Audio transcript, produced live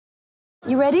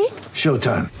You ready?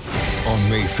 Showtime. On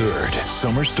May 3rd,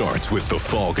 summer starts with The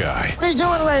Fall Guy. Let's do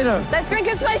it later. Let's drink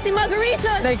a spicy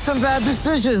margarita. Make some bad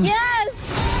decisions. Yes!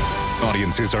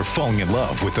 Audiences are falling in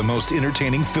love with the most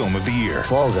entertaining film of the year.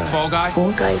 Fall Guy. Fall Guy?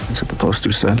 Fall guy. That's what the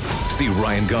poster said. See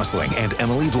Ryan Gosling and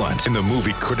Emily Blunt in the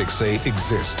movie critics say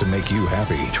exists to make you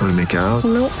happy. Trying to make it out?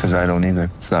 Nope. Because I don't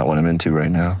either. It's not what I'm into right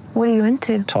now. What are you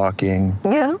into? Talking.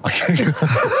 Yeah.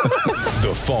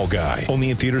 The Fall Guy.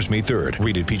 Only in theaters May 3rd.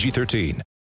 Rated PG-13.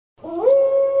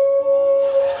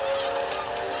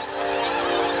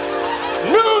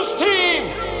 News team,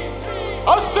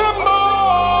 assemble!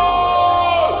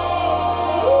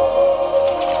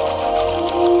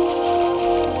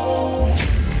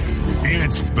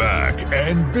 It's back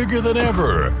and bigger than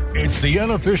ever. It's the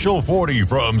unofficial 40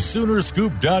 from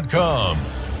Soonerscoop.com.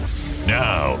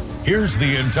 Now, here's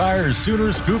the entire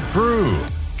Sooner Scoop crew.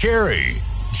 Carrie,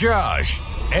 Josh,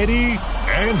 Eddie,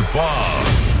 and Bob.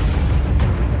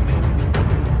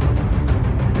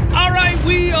 All right,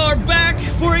 we are back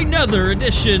for another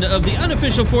edition of the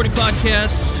Unofficial 40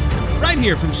 Podcast, right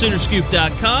here from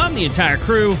Soonerscoop.com. The entire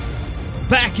crew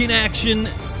back in action.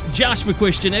 Josh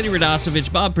McCuistion, Eddie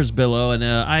Radosevich, Bob Prisbillo, and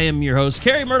I am your host,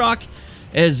 Kerry Murdoch.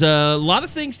 As a lot of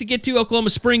things to get to, Oklahoma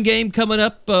spring game coming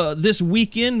up this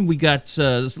weekend. We got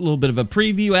a little bit of a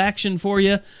preview action for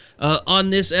you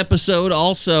on this episode.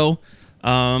 Also,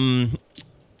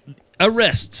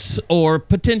 arrests or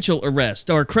potential arrest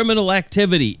or criminal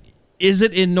activity. Is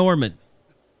it in Norman?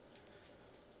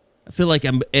 I feel like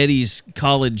I'm Eddie's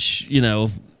college, I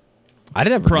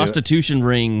never prostitution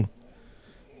ring.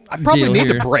 I probably deal need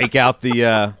here. to break out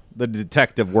the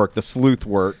detective work, the sleuth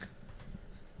work.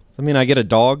 I mean, I get a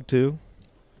dog too.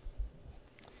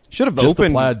 Should have Just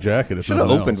opened. a plaid jacket. If Should have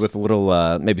nothing opened else. with a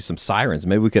little, maybe some sirens.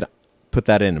 Maybe we could put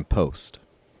that in post,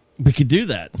 We could do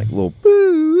that. like a little.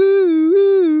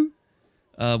 Boo,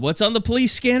 What's on the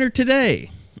police scanner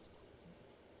today?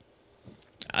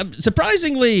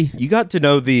 Surprisingly, You got to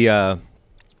know the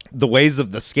ways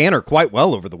of the scanner quite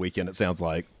well over the weekend. It sounds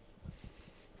like.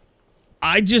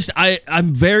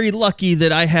 I'm very lucky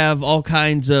that I have all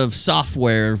kinds of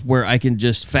software where I can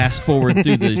just fast forward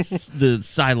through the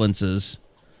silences.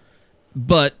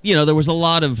 But, there was a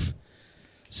lot of...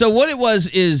 So what it was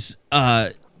is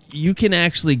you can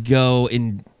actually go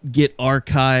and get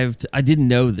archived... I didn't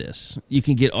know this. You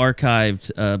can get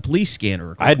archived police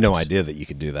scanner I had no records. idea that you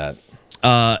could do that.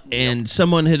 And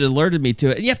someone had alerted me to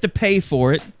it. And you have to pay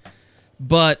for it.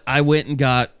 But I went and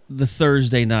got the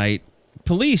Thursday night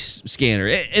police scanner.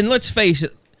 And let's face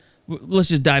it, let's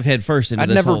just dive head first into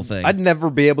this whole thing. I'd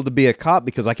never be able to be a cop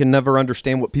because I can never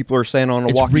understand what people are saying on a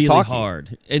It's walkie-talkie. really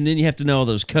hard. And then you have to know all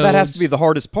those codes. That has to be the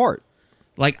hardest part.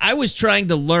 Like, I was trying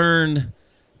to learn,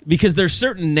 because there's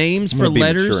certain names I'm for gonna be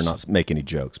letters. mature and not make any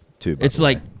jokes too. by It's the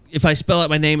way. like, if I spell out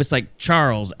my name, it's like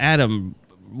Charles, Adam,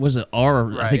 was it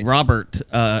R? I think Robert,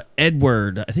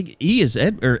 Edward. I think E is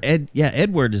Ed, or Ed. Yeah,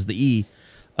 Edward is the E.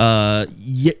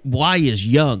 Y is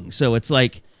young. So it's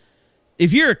like,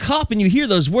 if you're a cop and you hear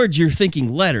those words, you're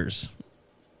thinking letters,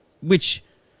 which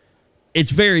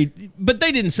it's very, but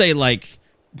they didn't say like,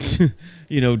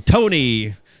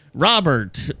 Tony,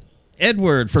 Robert,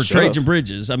 Edward for Should've. Trajan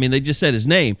Bridges. I mean, they just said his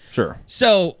name. Sure.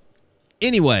 So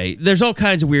anyway, there's all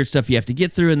kinds of weird stuff you have to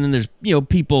get through. And then there's,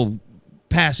 people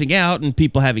passing out and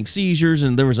people having seizures.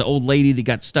 And there was an old lady that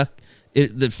got stuck,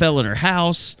 that fell in her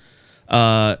house.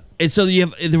 And so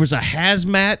there was a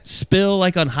hazmat spill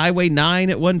like on Highway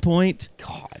 9 at one point.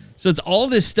 God. So it's all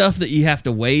this stuff that you have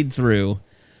to wade through.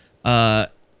 And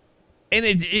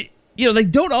they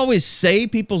don't always say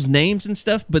people's names and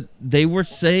stuff, but they were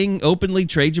saying openly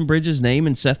Trajan Bridges' name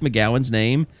and Seth McGowan's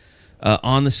name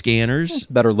on the scanners.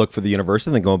 Better look for the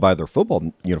university than going by their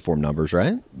football uniform numbers,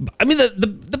 right? I mean,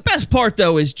 the best part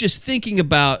though is just thinking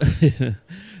about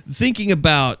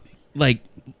like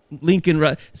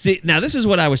Lincoln. See, now this is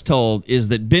what I was told, is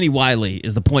that Benny Wiley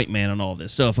is the point man on all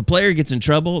this. So if a player gets in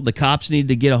trouble, the cops need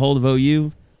to get a hold of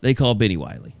OU, they call Benny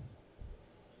Wiley.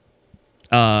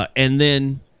 And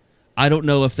then I don't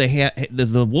know if they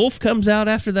the wolf comes out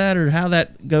after that or how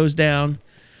that goes down.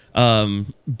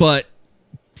 But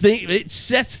it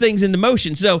sets things into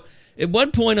motion. So at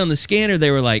one point on the scanner,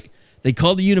 they were like, they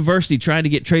called the university trying to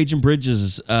get Trajan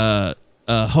Bridges'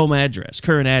 home address,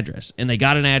 current address, and they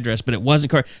got an address, but it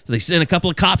wasn't correct. So they sent a couple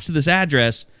of cops to this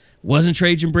address. Wasn't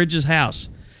Trajan Bridges' house.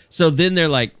 So then they're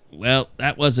like, well,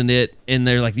 that wasn't it. And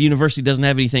they're like, the university doesn't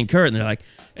have anything current. And they're like,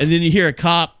 and then you hear a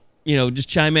cop, just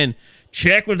chime in,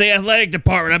 check with the athletic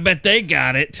department. I bet they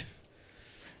got it.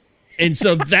 And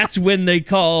so that's when they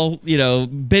call,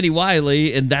 Benny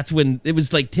Wiley, and that's when it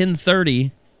was like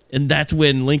 10:30, and that's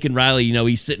when Lincoln Riley,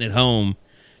 he's sitting at home,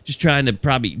 just trying to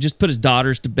probably just put his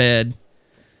daughters to bed.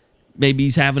 Maybe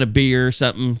he's having a beer or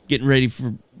something, getting ready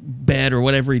for bed or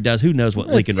whatever he does. Who knows what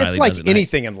Lincoln Riley does It's at like night.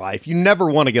 anything in life. You never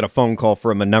want to get a phone call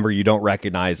from a number you don't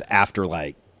recognize after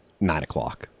like 9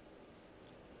 o'clock.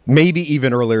 Maybe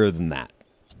even earlier than that.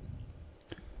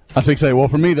 I was going to say, well,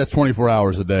 for me, that's 24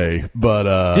 hours a day.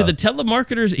 But Do the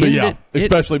telemarketers end yeah, at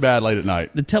especially bad late at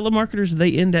night. the telemarketers,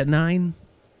 they end at 9?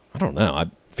 I don't know. I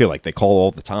feel like they call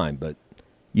all the time, but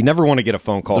you never want to get a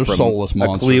phone call They're from soulless a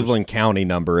monsters. Cleveland County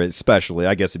number, especially.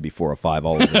 I guess it'd be 405.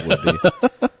 All of it would be.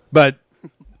 But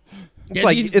it's Yeah,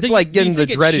 like do you it's think- like do you getting the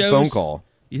think it dreaded phone shows- call.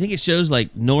 You think it shows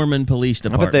like Norman Police I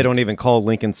Department? bet they don't even call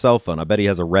Lincoln's cell phone. I bet he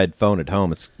has a red phone at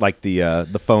home. It's like the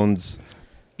phones.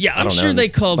 Yeah, I I'm don't sure know, they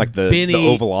called like the Benny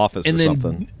Oval Office and or then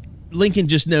something. Lincoln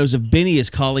just knows if Benny is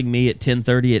calling me at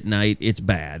 10:30 at night, it's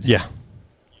bad. Yeah.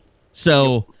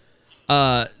 So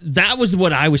that was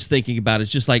what I was thinking about.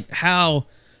 It's just like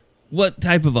what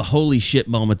type of a holy shit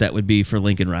moment that would be for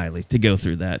Lincoln Riley to go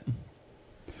through that.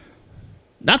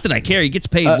 Not that I care. He gets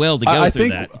paid well to go I through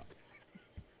think that.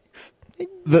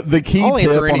 The key I'll tip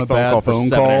answer on any a phone bad call for phone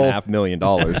call. $7.5 million.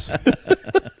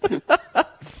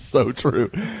 So true.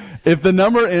 If the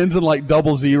number ends in like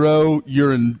 00,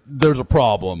 there's a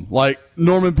problem. Like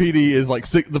Norman PD is like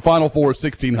the final four is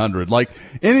 1600. Like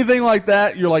anything like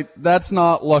that, you're like, that's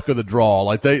not luck of the draw.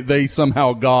 Like they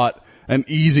somehow got an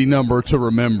easy number to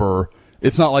remember.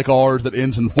 It's not like ours that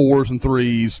ends in 4s and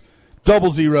 3s.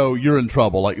 00, you're in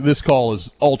trouble. Like this call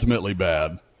is ultimately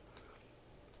bad.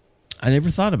 I never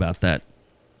thought about that.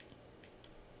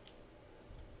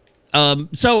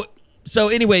 So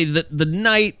anyway, the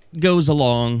night goes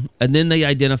along, and then they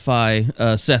identify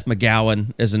Seth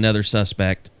McGowan as another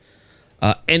suspect.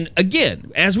 And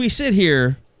again, as we sit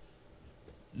here,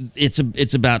 it's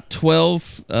about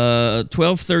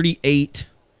 12:38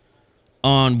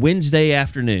 on Wednesday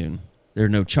afternoon. There are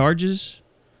no charges.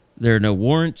 There are no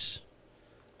warrants.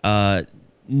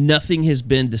 Nothing has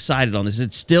been decided on this.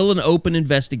 It's still an open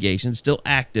investigation, still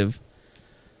active.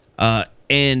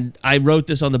 And I wrote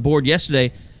this on the board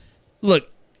yesterday. Look,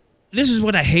 this is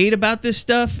what I hate about this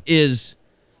stuff is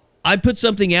I put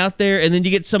something out there and then you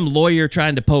get some lawyer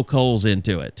trying to poke holes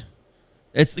into it.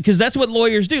 It's because that's what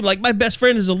lawyers do. Like my best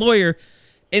friend is a lawyer,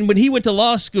 and when he went to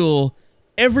law school,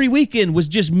 every weekend was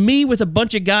just me with a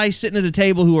bunch of guys sitting at a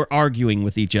table who are arguing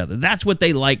with each other. That's what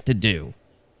they like to do.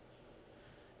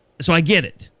 So I get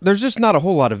it. There's just not a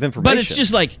whole lot of information. But it's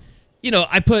just like,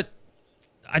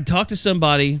 I talked to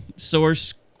somebody,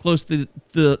 source close to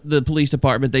the police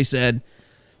department. They said,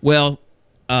 well,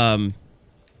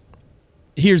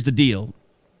 here's the deal.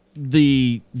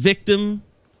 The victim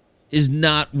is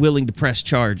not willing to press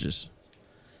charges.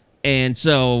 And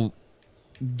so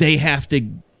they have to,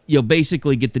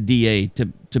 basically get the DA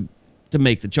to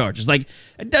make the charges. Like,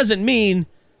 it doesn't mean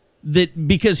that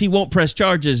because he won't press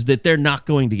charges that they're not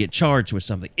going to get charged with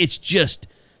something. It's just,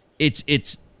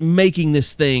 it's making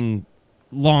this thing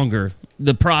longer.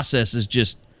 The process is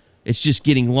just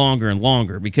getting longer and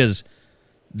longer because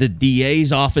the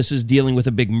DA's office is dealing with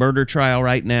a big murder trial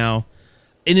right now.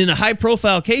 And in a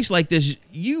high-profile case like this,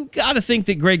 you got to think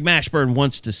that Greg Mashburn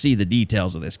wants to see the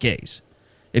details of this case.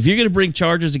 If you're going to bring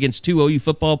charges against two OU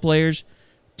football players,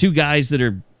 two guys that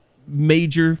are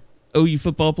major OU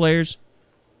football players,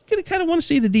 you're going to kind of want to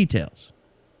see the details.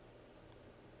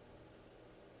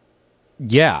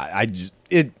 Yeah,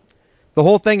 the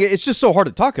whole thing, it's just so hard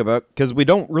to talk about because we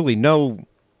don't really know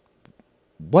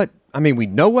we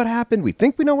know what happened. We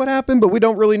think we know what happened, but we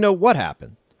don't really know what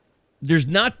happened. There's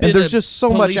not been there's just so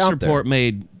much police out there. report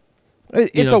made.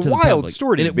 It's to a the wild public.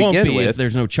 story to and it won't begin be with. if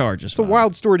there's no charges. It's a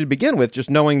wild story to begin with, just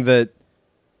knowing that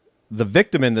the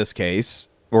victim in this case,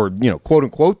 or, quote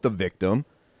unquote, the victim,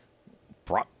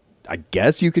 I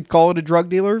guess you could call it a drug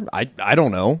dealer. I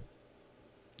don't know.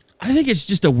 I think it's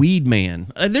just a weed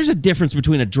man. There's a difference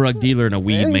between a drug dealer and a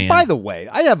weed And man. by the way,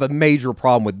 I have a major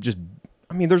problem with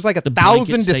there's like 1,000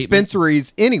 blanket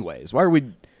dispensaries anyways. Why are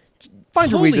we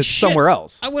find your weed Holy just shit. somewhere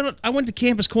else? I went to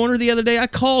Campus Corner the other day. I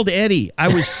called Eddie. I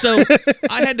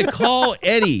had to call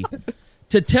Eddie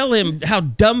to tell him how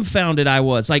dumbfounded I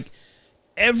was. Like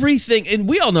everything, and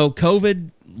we all know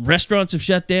COVID, restaurants have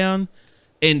shut down,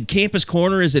 and Campus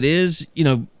Corner as it is,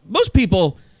 most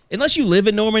people, unless you live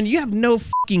in Norman, you have no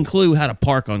fucking clue how to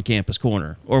park on Campus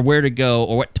Corner or where to go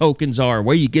or what tokens are,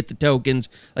 where you get the tokens.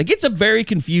 Like it's a very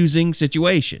confusing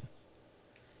situation.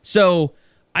 So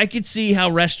I could see how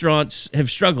restaurants have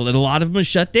struggled, and a lot of them have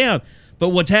shut down. But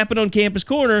what's happened on Campus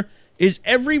Corner is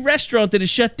every restaurant that is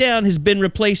shut down has been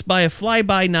replaced by a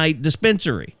fly-by-night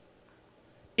dispensary.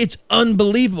 It's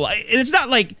unbelievable. And it's not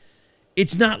like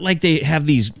they have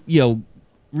these,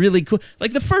 really cool.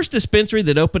 Like the first dispensary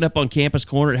that opened up on Campus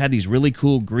Corner, it had these really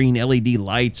cool green LED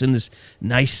lights and this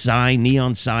nice sign,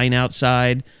 neon sign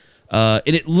outside. And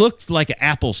it looked like an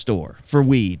Apple store for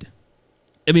weed.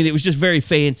 I mean, it was just very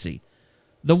fancy.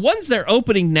 The ones they're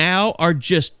opening now are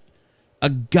just a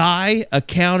guy, a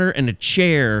counter, and a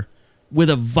chair with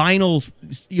a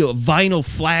vinyl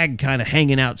flag kind of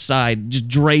hanging outside, just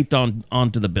draped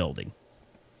onto the building.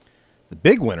 The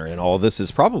big winner in all of this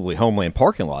is probably Homeland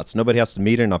parking lots. Nobody has to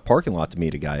meet in a parking lot to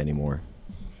meet a guy anymore.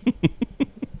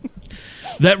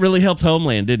 That really helped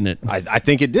Homeland, didn't it? I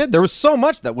think it did. There was so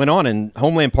much that went on in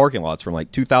Homeland parking lots from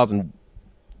like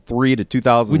 2003 to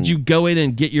 2000. Would you go in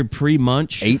and get your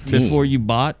pre-munch 18. before you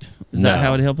bought? Is that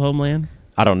how it helped Homeland?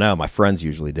 I don't know. My friends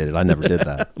usually did it. I never did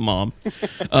that. Mom.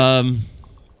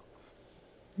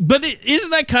 But isn't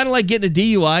that kind of like getting a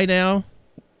DUI now?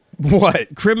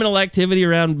 What? Criminal activity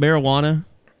around marijuana?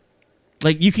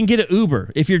 Like, you can get an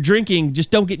Uber. If you're drinking,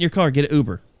 just don't get in your car. Get an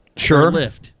Uber. Sure. Or a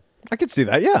Lyft. I could see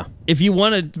that, yeah. If you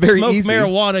want to smoke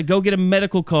marijuana, go get a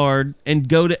medical card and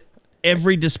go to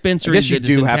every dispensary that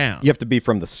is in town. You have to be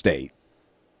from the state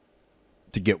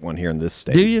to get one here in this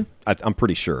state. Do you? I'm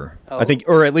pretty sure. I think,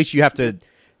 or at least you have to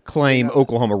claim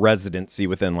Oklahoma residency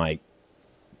within like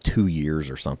 2 years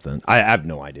or something. I have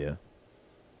no idea.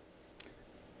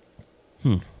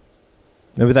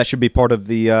 Maybe that should be part of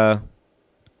the.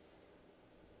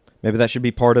 Maybe that should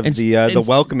be part of the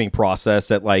welcoming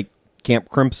process at like Camp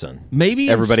Crimson. Maybe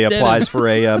everybody applies for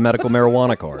a medical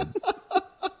marijuana card.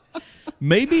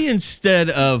 Maybe instead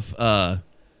of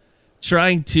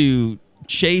trying to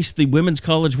chase the Women's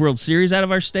College World Series out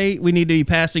of our state, we need to be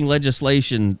passing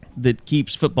legislation that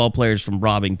keeps football players from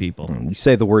robbing people. You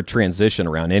say the word transition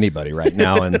around anybody right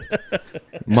now, and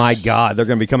my God, they're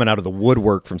going to be coming out of the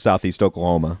woodwork from Southeast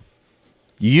Oklahoma.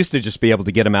 You used to just be able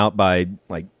to get them out by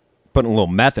like putting a little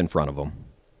meth in front of them.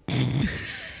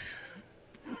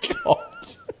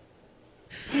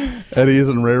 Eddie is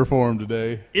in rare form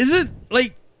today. Is it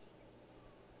like?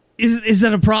 Is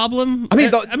that a problem? I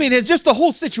mean, it's just the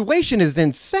whole situation is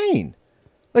insane.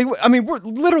 Like, I mean, we're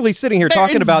literally sitting here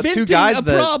talking about two guys a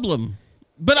problem.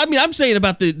 But I mean, I'm saying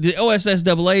about the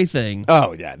OSSAA thing.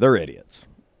 Oh yeah, they're idiots.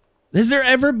 Has there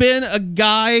ever been a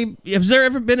guy? Has there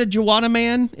ever been a Juana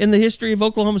man in the history of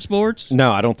Oklahoma sports?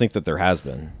 No, I don't think that there has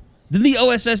been. Did the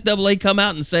OSSAA come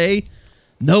out and say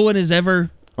no one has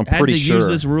ever had to use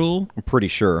this rule? I'm pretty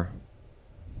sure.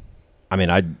 I mean,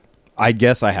 I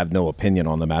guess I have no opinion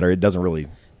on the matter. It doesn't really.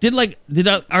 Did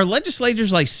our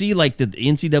legislators like see like the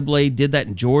NCAA did that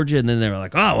in Georgia, and then they were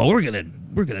like, oh well, we're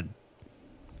gonna.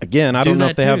 Again, I don't know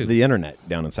if they have the internet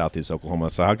down in Southeast Oklahoma,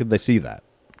 so how could they see that?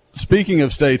 Speaking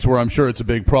of states where I'm sure it's a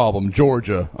big problem,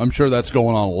 Georgia, I'm sure that's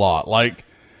going on a lot. Like,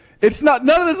 it's not,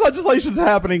 none of this legislation's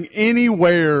happening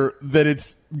anywhere that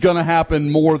it's going to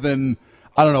happen more than,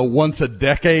 I don't know, once a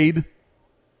decade.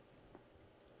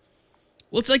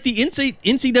 Well, it's like the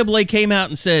NCAA came out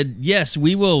and said, yes,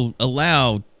 we will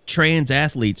allow trans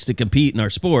athletes to compete in our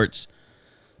sports.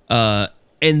 And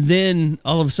then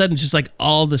all of a sudden, it's just like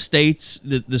all the states,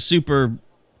 the super,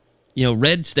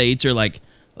 red states are like,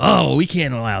 oh, we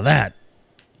can't allow that.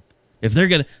 If they're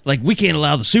going to, like, we can't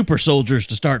allow the super soldiers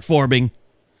to start forming.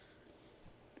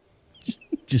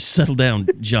 Just settle down,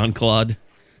 Jean-Claude.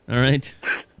 All right?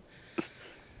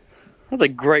 That's a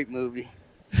great movie.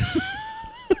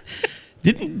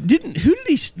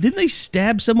 Didn't they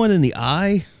stab someone in the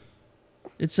eye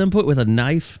at some point with a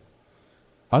knife?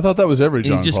 I thought that was every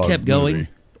Jean-Claude movie. He just kept going. movie.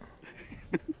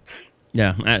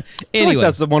 Yeah. I Anyway, feel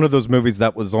like that's one of those movies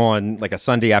that was on like a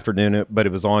Sunday afternoon, but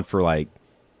it was on for like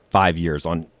 5 years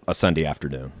on a Sunday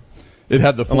afternoon. It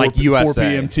had the 4 USA.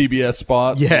 p.m. TBS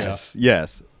spot.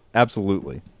 Yes,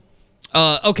 absolutely.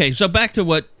 Okay, so back to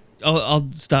what I'll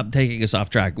stop taking us off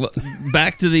track.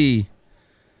 Back to the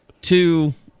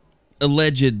two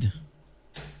alleged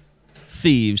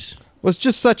thieves. Well, it's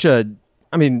just such a.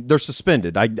 I mean, they're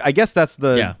suspended. I guess that's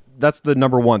the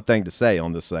number one thing to say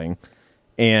on this thing.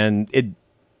 And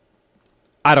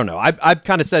I don't know. I've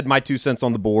kind of said my 2 cents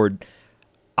on the board.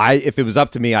 If it was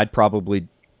up to me, I'd probably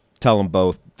tell them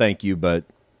both, thank you, but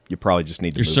you probably just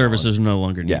need to Your move services on. are no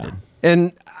longer needed. Yeah.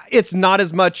 And it's not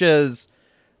as much as,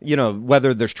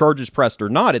 whether there's charges pressed or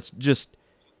not. It's just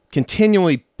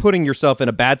continually putting yourself in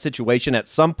a bad situation at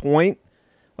some point.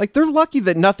 Like, they're lucky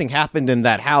that nothing happened in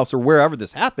that house or wherever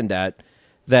this happened at,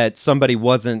 that somebody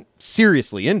wasn't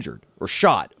seriously injured or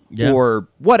shot or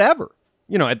whatever.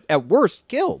 At worst,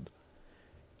 killed.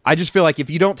 I just feel like if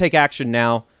you don't take action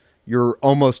now, you're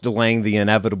almost delaying the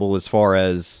inevitable as far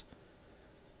as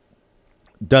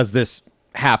does this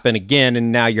happen again,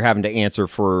 and now you're having to answer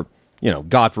for,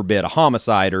 God forbid, a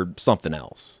homicide or something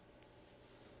else.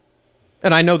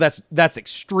 And I know that's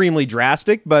extremely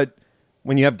drastic, but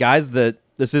when you have guys that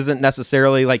this isn't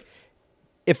necessarily like,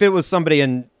 if it was somebody,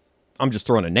 and I'm just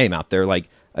throwing a name out there, like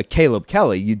a Caleb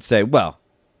Kelly, you'd say, well,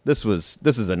 this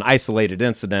is an isolated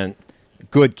incident,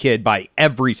 good kid by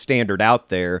every standard out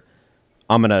there.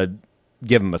 I'm gonna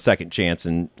give him a second chance,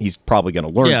 and he's probably gonna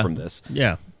learn from this.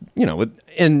 Yeah.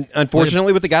 And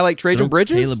unfortunately, with a guy like Trajan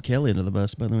Bridges, Caleb Kelly under the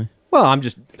bus, by the way. well,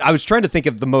 I was trying to think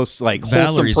of the most like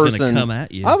Valerie's wholesome person. gonna come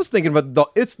at you. I was thinking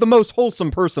about it's the most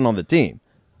wholesome person on the team.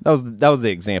 That was the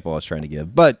example I was trying to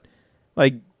give. But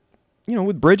like,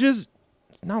 with Bridges,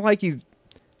 it's not like he's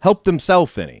helped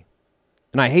himself any.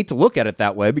 And I hate to look at it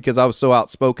that way because I was so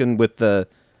outspoken with the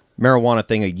marijuana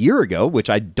thing a year ago, which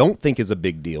I don't think is a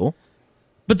big deal.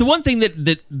 But the one thing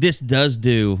that this does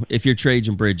do, if you're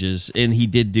Trajan Bridges, and he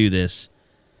did do this,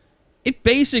 it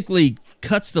basically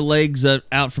cuts the legs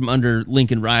out from under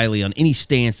Lincoln Riley on any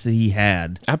stance that he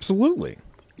had. Absolutely.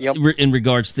 Yep. In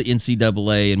regards to the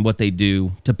NCAA and what they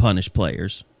do to punish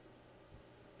players.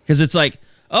 Because it's like,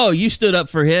 oh, you stood up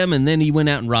for him, and then he went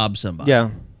out and robbed somebody. Yeah.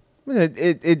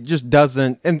 It just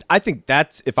doesn't. And I think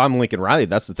if I'm Lincoln Riley,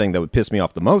 that's the thing that would piss me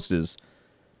off the most is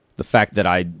the fact that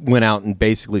I went out and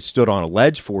basically stood on a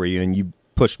ledge for you and you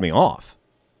pushed me off.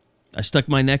 I stuck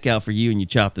my neck out for you and you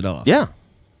chopped it off. Yeah.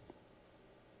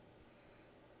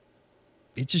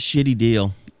 It's a shitty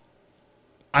deal.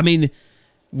 I mean,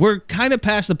 we're kind of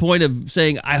past the point of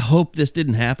saying, I hope this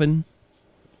didn't happen.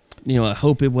 I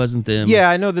hope it wasn't them. Yeah,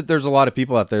 I know that there's a lot of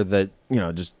people out there that,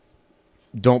 just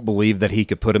don't believe that he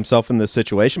could put himself in this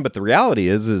situation. But the reality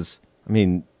is, I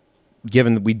mean,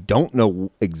 given that we don't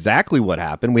know exactly what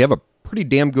happened, we have a pretty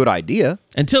damn good idea.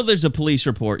 Until there's a police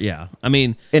report, yeah. I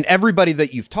mean, and everybody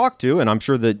that you've talked to, and I'm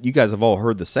sure that you guys have all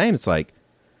heard the same, it's like,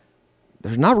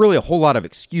 there's not really a whole lot of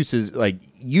excuses. Like,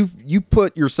 you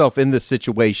put yourself in this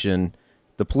situation,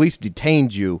 the police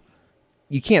detained you.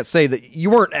 You can't say that you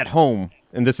weren't at home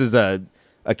and this is a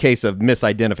case of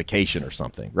misidentification or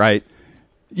something, right?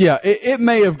 Yeah, it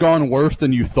may have gone worse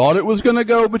than you thought it was going to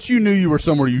go, but you knew you were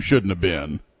somewhere you shouldn't have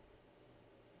been.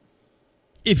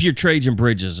 If you're Trajan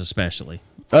Bridges, especially.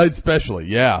 Especially,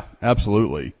 yeah,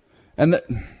 absolutely. And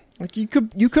like you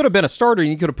could have been a starter and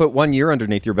you could have put 1 year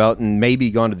underneath your belt and maybe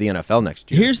gone to the NFL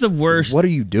next year. Here's the worst. What are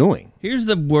you doing? Here's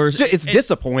the worst. It's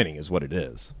disappointing is what it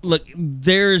is. Look,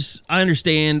 I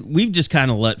understand. We've just kind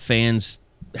of let fans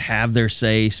have their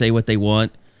say what they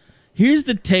want. Here's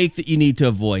the take that you need to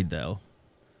avoid, though.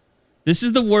 This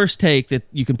is the worst take that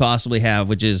you can possibly have,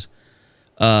 which is,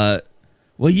 well,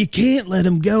 you can't let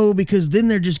them go because then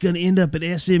they're just going to end up at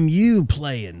SMU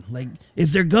playing. Like,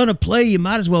 if they're going to play, you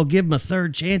might as well give them a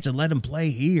third chance and let them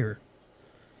play here.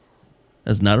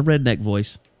 That's not a redneck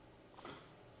voice.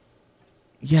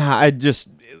 Yeah, I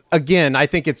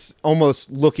think it's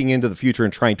almost looking into the future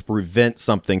and trying to prevent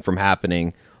something from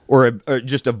happening or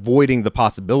just avoiding the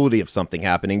possibility of something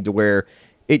happening to where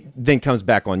it then comes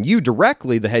back on you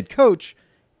directly, the head coach,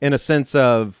 in a sense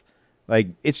of like,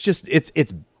 it's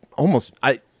almost,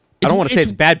 I don't want to say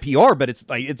it's bad PR, but it's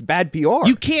like, it's bad PR.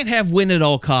 You can't have win at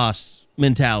all costs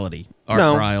mentality, Art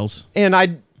Briles. And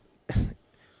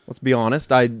let's be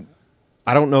honest, I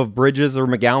don't know if Bridges or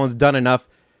McGowan's done enough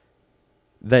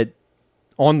that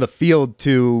on the field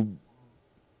to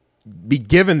be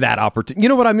given that opportunity. You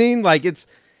know what I mean? Like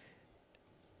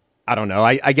I don't know.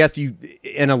 I guess you,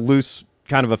 in a loose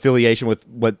kind of affiliation with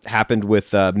what happened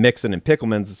with Mixon and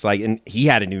Picklemans, it's like, and he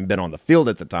hadn't even been on the field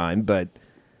at the time, but.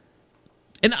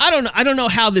 And I don't know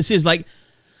how this is. Like,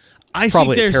 I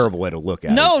probably think a terrible way to look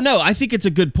at it. No, I think it's a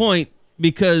good point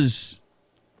because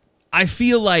I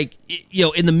feel like,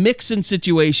 in the Mixon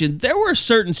situation, there were a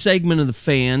certain segment of the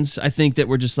fans, I think, that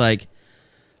were just like,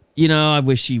 I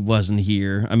wish he wasn't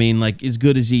here. I mean, like, as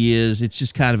good as he is, it's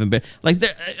just kind of embarrassing. Like,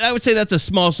 I would say that's a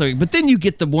small segment. But then you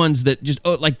get the ones that just,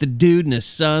 like the dude and his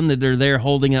son that are there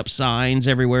holding up signs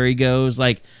everywhere he goes.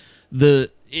 Like,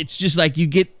 it's just like you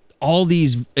get all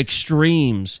these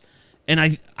extremes. And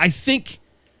I think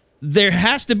there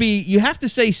has to be, you have to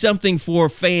say something for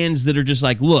fans that are just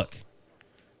like, look,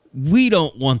 we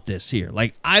don't want this here.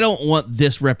 Like, I don't want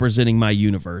this representing my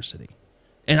university.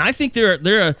 And I think there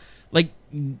are like,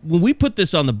 when we put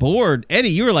this on the board, Eddie,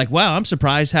 you were like, wow, I'm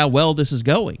surprised how well this is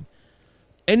going.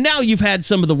 And now you've had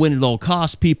some of the win at all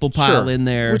costs people pile in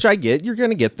there. Which I get. You're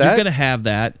going to get that. You're going to have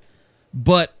that.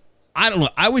 But I don't know.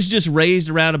 I was just raised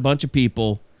around a bunch of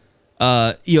people,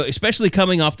 especially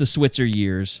coming off the Switzer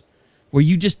years, where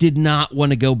you just did not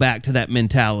want to go back to that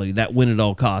mentality, that win at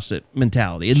all costs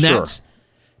mentality.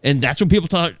 And that's when people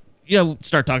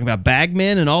start talking about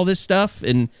bagmen and all this stuff.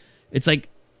 And it's like,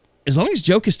 as long as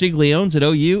Joe Castiglione's at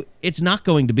OU, it's not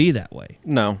going to be that way.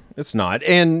 No, it's not.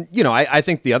 And, I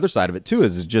think the other side of it, too,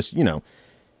 is just, the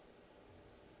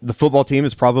football team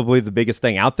is probably the biggest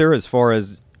thing out there as far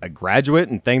as a graduate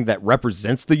and thing that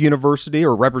represents the university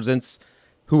or represents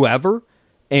whoever.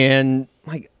 And,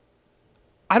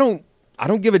 I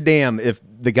don't give a damn if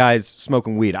the guy's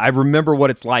smoking weed. I remember what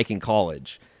it's like in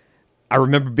college. I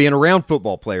remember being around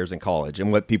football players in college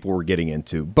and what people were getting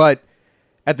into. But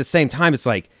at the same time, it's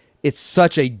it's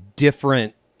such a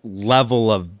different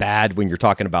level of bad when you're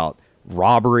talking about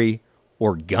robbery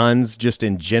or guns just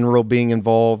in general being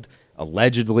involved,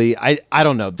 allegedly. I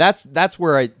don't know. That's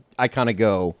where I kind of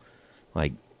go,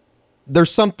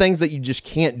 there's some things that you just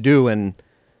can't do, and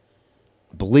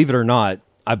believe it or not,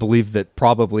 I believe that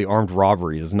probably armed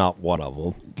robbery is not one of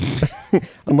them.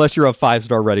 Unless you're a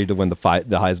 5-star ready to win the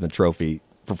Heisman Trophy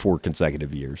for 4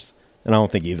 consecutive years. And I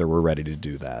don't think either were ready to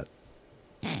do that.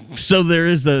 So there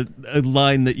is a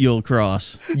line that you'll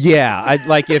cross. Yeah,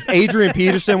 if Adrian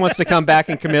Peterson wants to come back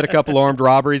and commit a couple armed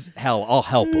robberies, hell, I'll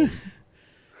help him.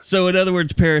 So in other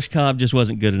words, Parrish Cobb just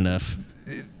wasn't good enough.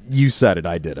 You said it,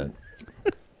 I didn't.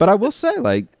 But I will say,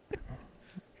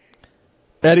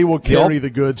 Eddie will carry the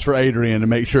goods for Adrian and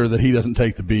make sure that he doesn't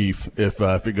take the beef if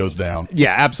it goes down.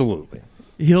 Yeah, absolutely.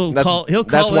 He'll call.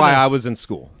 That's why I was in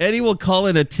school. Eddie will call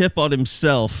in a tip on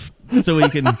himself so they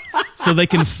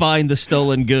can find the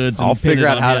stolen goods. And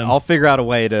I'll figure out a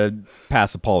way to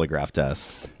pass a polygraph test.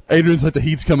 Adrian's like, the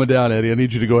heat's coming down, Eddie. I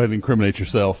need you to go ahead and incriminate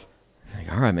yourself.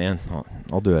 All right, man.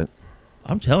 I'll do it.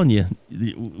 I'm telling you,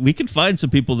 we can find some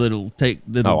people that'll take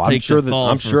the fall.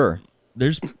 I'm sure.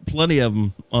 There's plenty of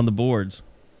them on the boards.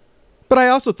 But I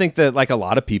also think that a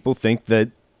lot of people think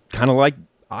that kind of like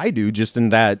I do, just in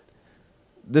that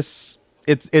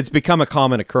it's become a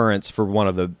common occurrence for one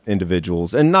of the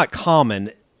individuals, and not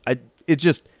common.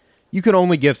 You can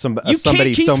only give somebody so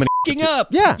many. Up.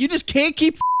 Yeah, you just can't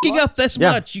keep up this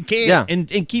much. You can't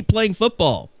and keep playing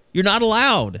football. You're not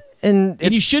allowed, and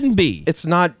you shouldn't be. It's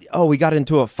not. Oh, we got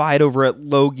into a fight over at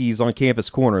Logie's on Campus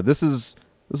Corner. This is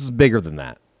bigger than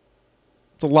that.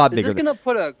 It's a lot bigger. Is this going to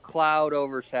put a cloud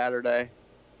over Saturday?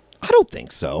 I don't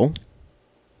think so.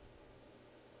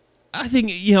 I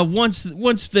think,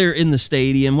 once they're in the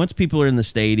stadium, once people are in the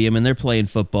stadium and they're playing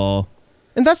football.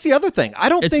 And that's the other thing.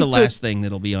 It's the last thing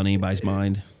that'll be on anybody's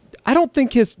mind. I don't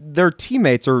think their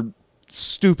teammates are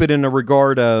stupid in a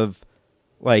regard of,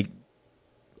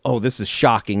 oh, this is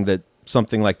shocking that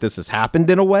something like this has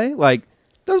happened in a way.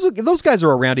 Those guys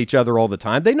are around each other all the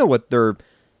time. They know what their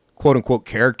quote-unquote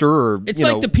character or, it's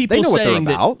like the people they know saying what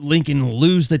they're about. That Lincoln will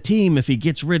lose the team if he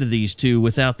gets rid of these two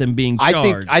without them being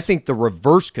charged. I think the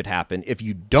reverse could happen if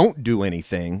you don't do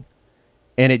anything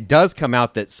and it does come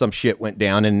out that some shit went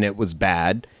down and it was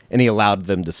bad and he allowed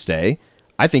them to stay.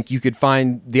 I think you could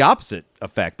find the opposite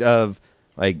effect of,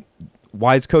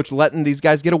 why is Coach letting these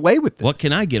guys get away with this? What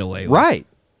can I get away with? Right.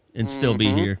 And still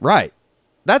be here. Right.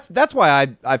 That's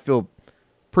why I feel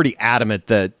pretty adamant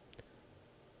that,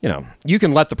 you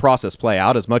can let the process play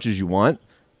out as much as you want,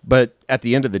 but at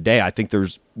the end of the day, I think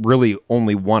there's really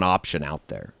only one option out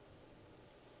there.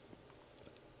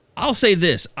 I'll say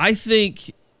this. I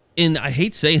think, and I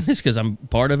hate saying this because I'm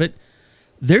part of it,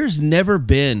 there's never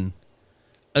been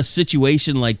a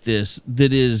situation like this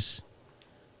that is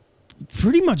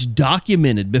pretty much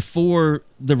documented before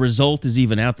the result is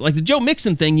even out. Like the Joe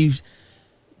Mixon thing,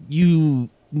 you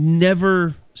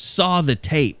never saw the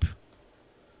tape.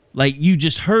 You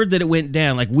just heard that it went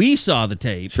down. We saw the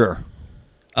tape. Sure.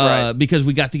 Right. Because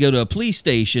we got to go to a police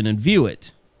station and view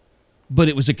it. But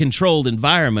it was a controlled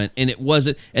environment, and it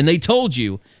wasn't. And they told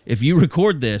you, if you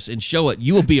record this and show it,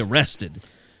 you will be arrested.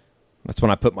 That's when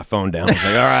I put my phone down. I was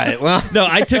like, all right, well. No,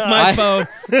 I took my phone.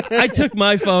 I took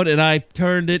my phone, and I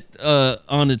turned it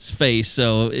on its face.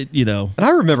 So, And I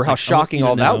remember how shocking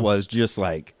all that was. Just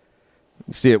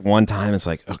see it one time, it's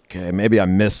like, okay, maybe I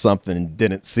missed something and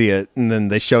didn't see it, and then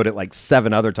they showed it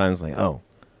 7 other times, oh,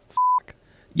 fuck.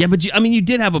 Yeah, but you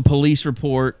did have a police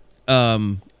report.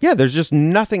 Yeah, there's just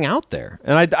nothing out there,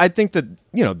 and I think that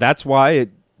that's why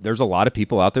there's a lot of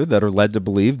people out there that are led to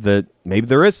believe that maybe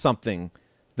there is something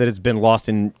that has been lost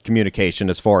in communication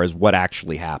as far as what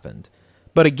actually happened.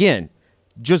 But again,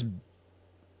 just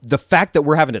the fact that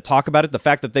we're having to talk about it, the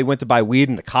fact that they went to buy weed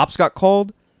and the cops got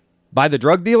called by the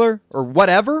drug dealer or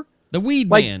whatever. The weed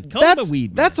man. Call him a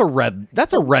weed man.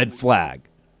 That's a red flag.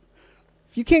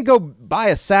 If you can't go buy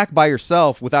a sack by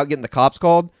yourself without getting the cops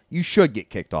called, you should get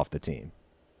kicked off the team.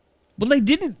 Well, they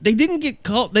didn't get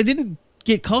called. They didn't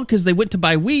get called because they went to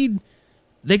buy weed.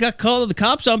 They got called to the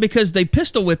cops on because they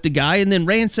pistol whipped a guy and then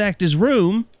ransacked his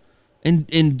room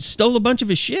and stole a bunch of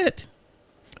his shit.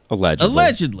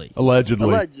 Allegedly.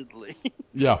 Allegedly.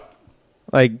 Yeah.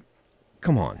 Like,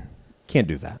 come on. Can't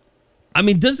do that. I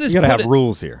mean, does this You got to put have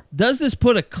rules here. Does this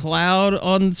put a cloud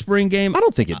on the spring game? I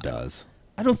don't think it does.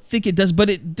 I don't think it does, but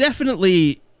it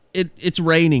definitely it's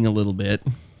raining a little bit.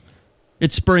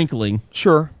 It's sprinkling.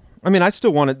 Sure. I mean, I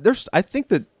still want it. I think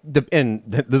that, and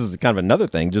this is kind of another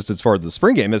thing, just as far as the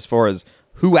spring game, as far as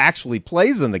who actually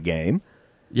plays in the game.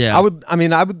 Yeah. I would.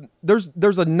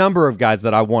 There's a number of guys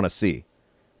that I want to see,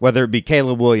 whether it be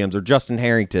Caleb Williams or Justin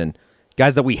Harrington,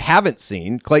 guys that we haven't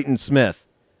seen, Clayton Smith,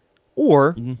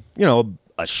 or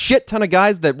a shit ton of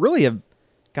guys that really have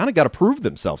kind of got to prove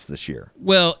themselves this year.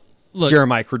 Well, look,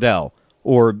 Jeremiah Cradell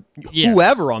or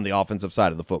whoever on the offensive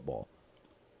side of the football.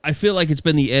 I feel like it's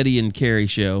been the Eddie and Carey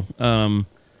show.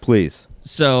 Please.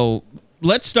 So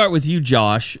let's start with you,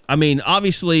 Josh. I mean,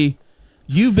 obviously,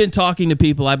 you've been talking to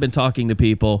people. I've been talking to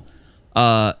people.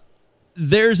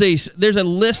 There's a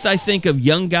list, I think, of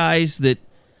young guys that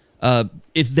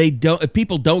if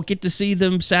people don't get to see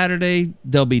them Saturday,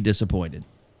 they'll be disappointed.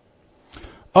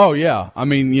 Oh, yeah. I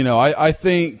mean, I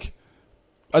think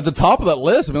at the top of that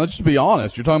list, I mean, let's just be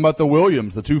honest. You're talking about the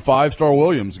Williams, the 2 5-star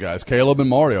Williams guys, Caleb and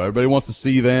Mario. Everybody wants to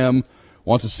see them,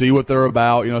 wants to see what they're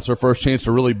about. It's their first chance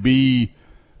to really be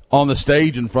on the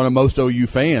stage in front of most OU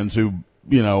fans who,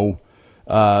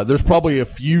 there's probably a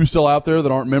few still out there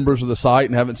that aren't members of the site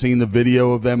and haven't seen the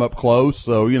video of them up close.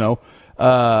 So,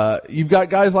 you've got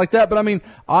guys like that. But, I mean,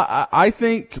 I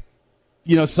think,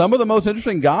 some of the most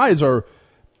interesting guys are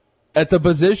at the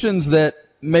positions that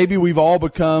maybe we've all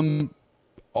become,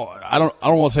 I don't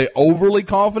want to say overly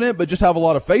confident, but just have a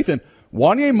lot of faith in.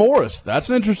 Wanye Morris, that's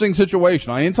an interesting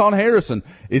situation. Anton Harrison,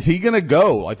 is he going to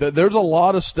go? Like, there's a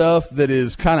lot of stuff that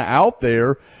is kind of out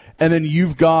there. And then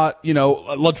you've got,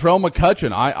 Latrell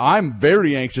McCutcheon. I'm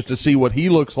very anxious to see what he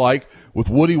looks like with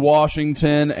Woody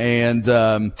Washington and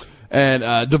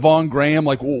Devon Graham.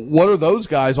 Like, what are those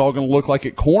guys all going to look like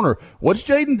at corner? What's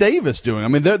Jaden Davis doing? I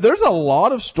mean, there's a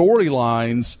lot of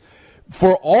storylines.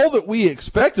 For all that we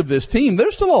expect of this team,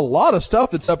 there's still a lot of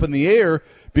stuff that's up in the air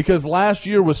because last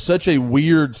year was such a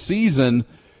weird season.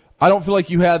 I don't feel like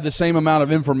you had the same amount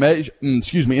of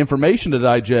information to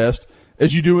digest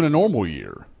as you do in a normal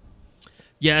year.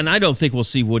 Yeah, and I don't think we'll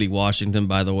see Woody Washington,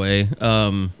 by the way.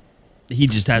 He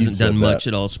just hasn't done much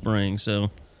at all spring. So,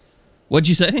 what'd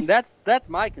you say? That's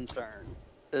my concern,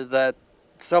 is that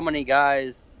so many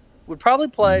guys would probably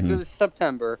play through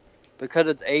September because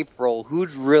it's April.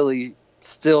 Who's really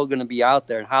still going to be out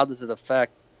there, and how does it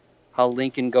affect how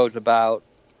Lincoln goes about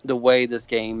the way this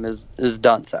game is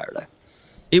done Saturday?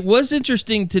 It was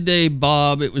interesting today,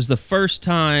 Bob. It was the first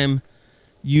time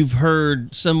you've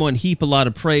heard someone heap a lot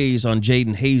of praise on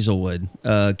Jaden Hazelwood,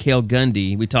 Cale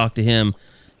Gundy. We talked to him.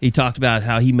 He talked about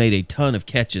how he made a ton of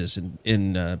catches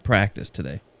in practice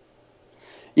today.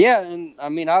 Yeah, and I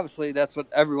mean, obviously that's what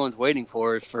everyone's waiting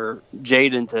for, is for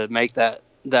Jaden to make that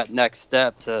next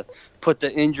step, to put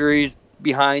the injuries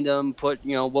behind him, put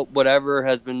whatever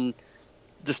has been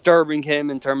disturbing him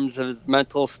in terms of his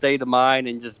mental state of mind,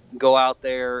 and just go out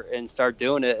there and start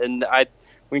doing it. And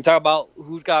when you talk about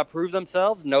who's got to prove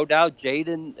themselves, no doubt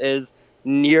Jaden is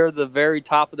near the very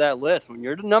top of that list. When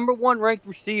you're the number 1 ranked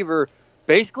receiver,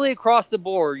 basically across the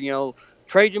board,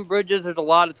 Trajan Bridges, there's a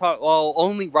lot of talk. Well,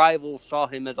 only rivals saw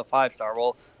him as a 5-star.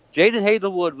 Well, Jaden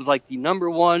Hazelwood was like the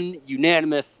number 1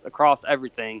 unanimous across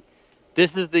everything.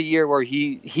 This is the year where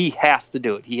he has to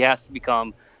do it. He has to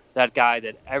become that guy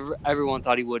that everyone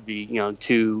thought he would be,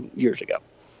 2 years ago.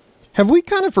 Have we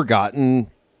kind of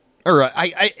forgotten, or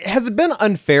has it been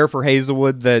unfair for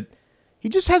Hazelwood that he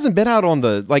just hasn't been out on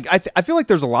the, like, I feel like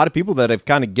there's a lot of people that have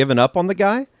kind of given up on the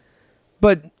guy,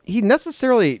 but he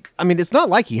necessarily, I mean, it's not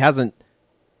like he hasn't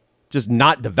just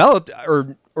not developed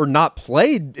or not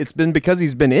played. It's been because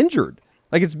he's been injured.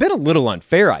 Like, it's been a little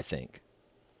unfair, I think.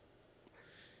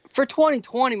 For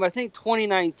 2020, but I think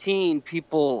 2019,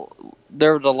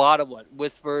 there was a lot of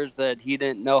whispers that he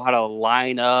didn't know how to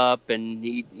line up, and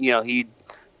he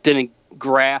didn't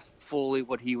grasp fully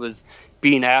what he was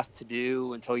being asked to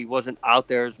do, and so he wasn't out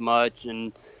there as much,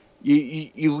 and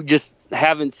you just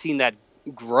haven't seen that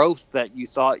growth that you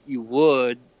thought you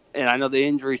would. And I know the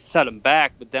injury set him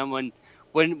back, but then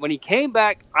when he came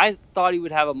back, I thought he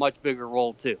would have a much bigger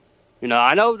role too.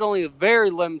 I know it was only a very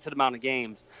limited amount of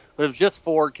games, but it was just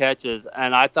 4 catches,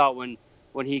 and I thought when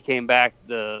he came back,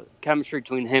 the chemistry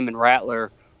between him and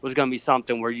Rattler was going to be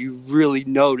something where you really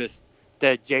noticed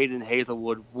that Jaden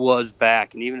Hazelwood was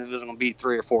back, and even if it was going to be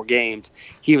 3 or 4 games,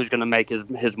 he was going to make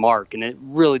his mark, and it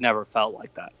really never felt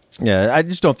like that. Yeah, I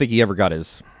just don't think he ever got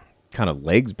his kind of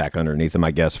legs back underneath him,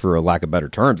 I guess, for a lack of better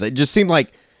terms. It just seemed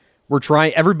like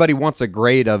everybody wants a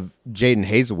grade of Jaden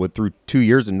Hazelwood through 2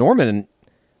 years in Norman, and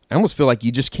I almost feel like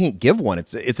you just can't give one.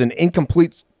 It's an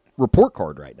incomplete report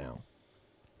card right now.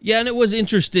 Yeah, and it was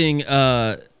interesting.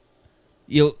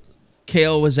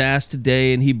 Kale was asked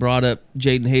today, and he brought up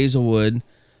Jaden Hazelwood,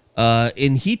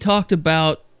 and he talked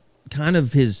about kind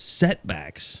of his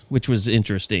setbacks, which was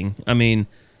interesting. I mean,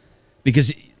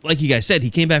 because like you guys said, he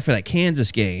came back for that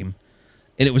Kansas game,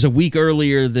 and it was a week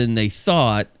earlier than they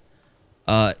thought,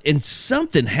 and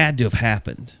something had to have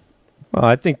happened. Well,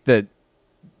 I think that,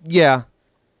 yeah,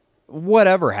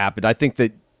 whatever happened, I think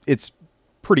that it's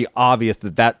pretty obvious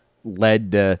that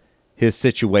led to his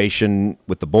situation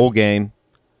with the bowl game.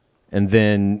 And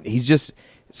then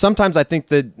sometimes I think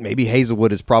that maybe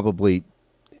Hazelwood is probably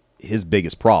his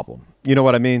biggest problem. You know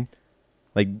what I mean?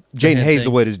 Like, Jaden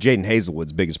Hazelwood is Jaden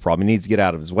Hazelwood's biggest problem. He needs to get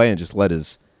out of his way and just let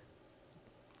his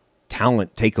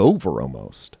talent take over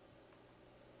almost.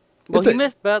 Well, he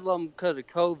missed Bedlam because of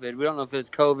COVID. We don't know if it's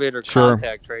COVID or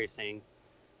contact tracing.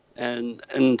 And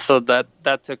so that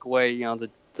took away,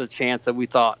 the chance that we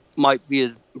thought might be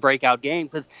his breakout game,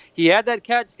 because he had that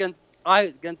catch against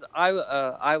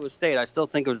Iowa State. I still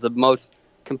think it was the most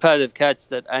competitive catch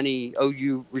that any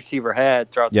OU receiver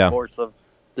had throughout the course of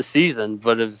the season.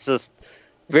 But it was just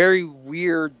very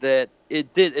weird that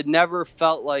it never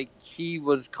felt like he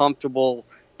was comfortable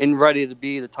and ready to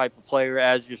be the type of player,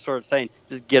 as you're sort of saying,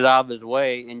 just get out of his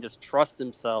way and just trust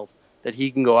himself that he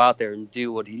can go out there and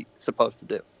do what he's supposed to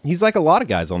do. He's like a lot of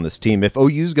guys on this team. If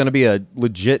OU's going to be a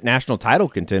legit national title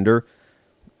contender,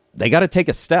 they got to take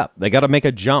a step. They got to make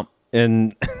a jump.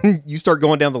 And you start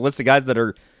going down the list of guys that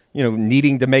are,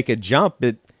 needing to make a jump.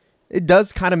 It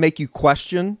does kind of make you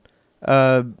question,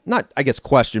 not I guess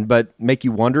question, but make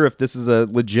you wonder if this is a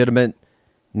legitimate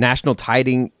national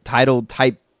title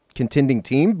type contending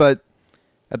team. But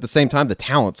at the same time, the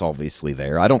talent's obviously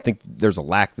there. I don't think there's a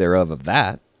lack thereof of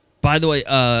that. By the way,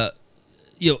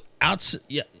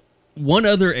 one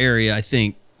other area I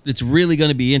think that's really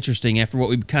going to be interesting after what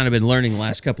we've kind of been learning the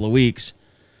last couple of weeks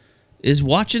is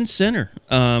watching center,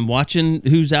 watching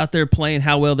who's out there playing,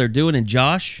 how well they're doing. And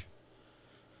Josh,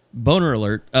 boner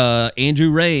alert, Andrew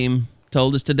Rame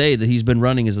told us today that he's been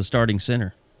running as a starting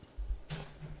center.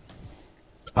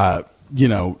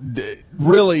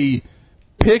 Really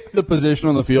pick the position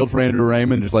on the field for Andrew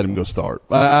Rame and just let him go start.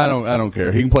 I don't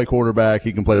care. He can play quarterback.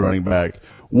 He can play running back.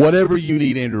 Whatever you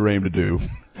need Andrew Rame to do.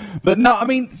 But no, I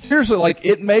mean, seriously,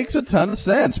 it makes a ton of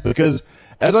sense because,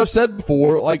 as I've said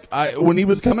before, when he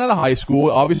was coming out of high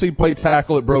school, obviously he played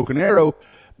tackle at Broken Arrow,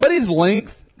 but his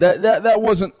length, that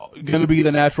wasn't going to be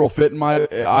the natural fit.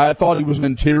 I thought he was an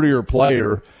interior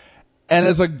player. And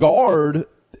as a guard,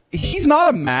 he's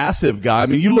not a massive guy. I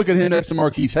mean, you look at him next to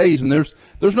Marquise Hayes, and there's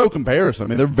no comparison. I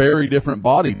mean, they're very different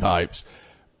body types.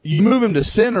 You move him to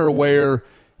center where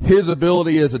his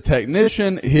ability as a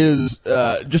technician, his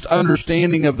just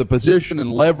understanding of the position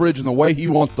and leverage and the way he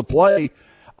wants to play,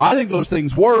 I think those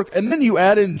things work. And then you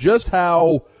add in just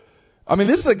how – I mean,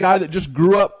 this is a guy that just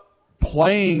grew up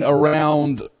playing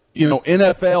around,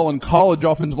 NFL and college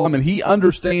offensive linemen. He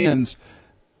understands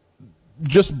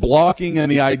just blocking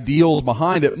and the ideals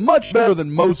behind it much better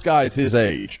than most guys his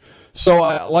age. So,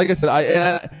 like I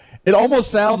said, it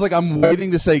almost sounds like I'm waiting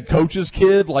to say coach's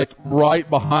kid, right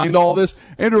behind all this.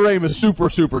 Andrew Rame is super,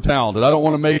 super talented. I don't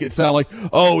want to make it sound like,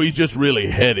 oh, he's just really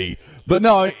heady. But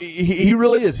no, he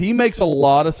really is. He makes a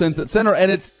lot of sense at center.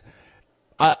 And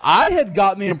I had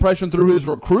gotten the impression through his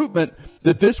recruitment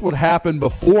that this would happen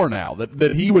before now,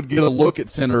 that he would get a look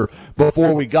at center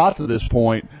before we got to this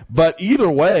point. But either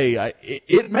way,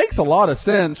 it makes a lot of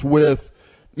sense with,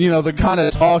 the kind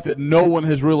of talk that no one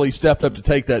has really stepped up to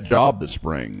take that job this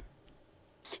spring.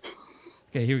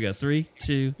 Okay, here we go. 3,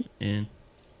 2, and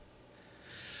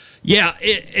yeah,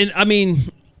 and I mean,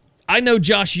 I know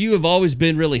Josh, you have always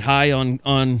been really high on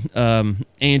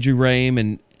Andrew Rame,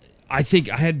 and I think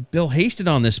I had Bill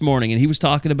Haston on this morning, and he was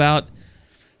talking about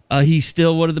he's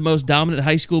still one of the most dominant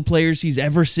high school players he's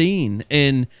ever seen,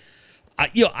 and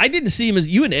I didn't see him as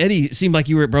you and Eddie. It seemed like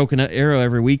you were at Broken Arrow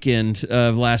every weekend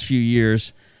of the last few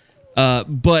years,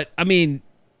 but I mean,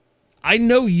 I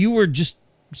know you were just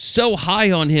so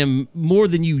high on him more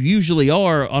than you usually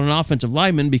are on an offensive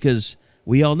lineman because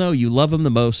we all know you love him the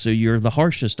most, so you're the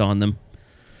harshest on them.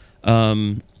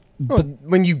 But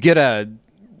when you get a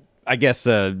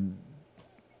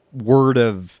word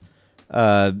of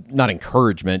not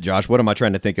encouragement, Josh, what am I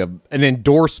trying to think of? An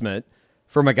endorsement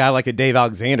from a guy like a Dave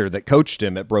Alexander that coached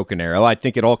him at Broken Arrow, I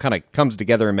think it all kind of comes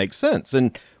together and makes sense.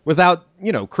 And without,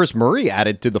 Chris Murray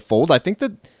added to the fold, I think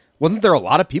that wasn't there a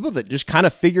lot of people that just kind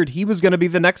of figured he was going to be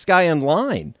the next guy in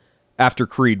line after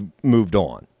Creed moved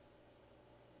on?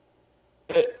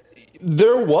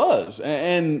 There was.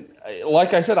 And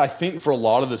like I said, I think for a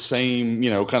lot of the same,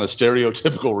 kind of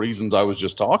stereotypical reasons I was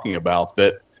just talking about,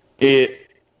 that it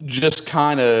just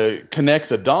kind of connect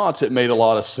the dots. It made a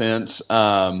lot of sense.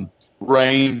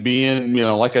 Rain being,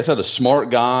 like I said, a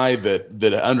smart guy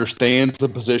that understands the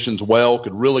positions well,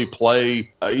 could really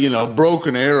play,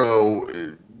 Broken Arrow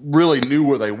really knew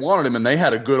where they wanted him, and they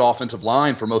had a good offensive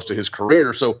line for most of his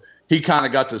career. So he kind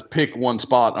of got to pick one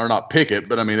spot, or not pick it,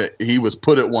 but I mean, he was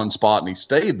put at one spot and he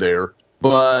stayed there.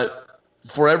 But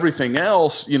for everything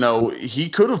else, he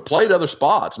could have played other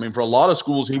spots. I mean, for a lot of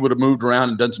schools, he would have moved around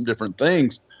and done some different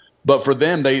things. But for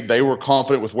them, they were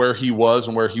confident with where he was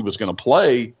and where he was going to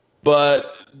play.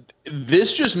 But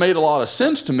this just made a lot of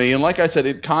sense to me. And like I said,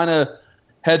 it kind of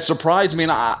had surprised me.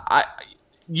 And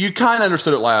you kind of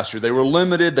understood it last year. They were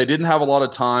limited. They didn't have a lot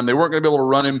of time. They weren't going to be able to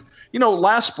run him.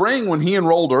 Last spring when he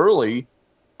enrolled early,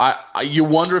 you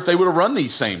wonder if they would have run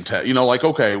these same tests.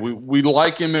 Okay, we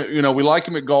like him. We like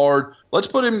him at guard. Let's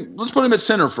put him at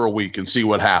center for a week and see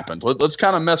what happens. Let's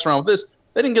kind of mess around with this.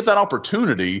 They didn't get that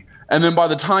opportunity. And then by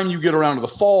the time you get around to the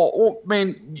fall,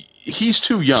 he's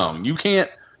too young. You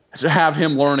can't have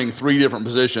him learning 3 different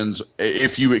positions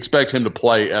if you expect him to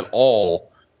play at all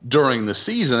during the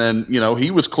season. And, he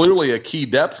was clearly a key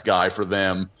depth guy for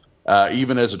them,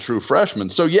 even as a true freshman.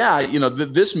 So, yeah,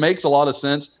 this makes a lot of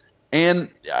sense. And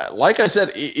like I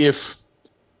said, if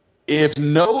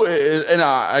no, and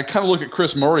I kind of look at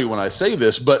Chris Murray when I say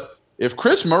this, but if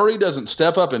Chris Murray doesn't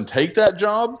step up and take that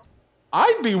job,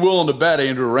 I'd be willing to bet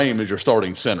Andrew Raym is your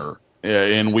starting center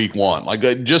in week 1.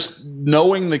 Like, just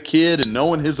knowing the kid and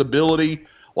knowing his ability,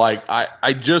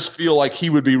 I just feel like he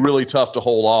would be really tough to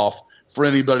hold off for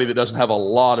anybody that doesn't have a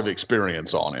lot of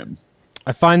experience on him.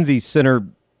 I find the center,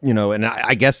 and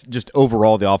I guess just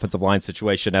overall the offensive line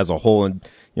situation as a whole, and,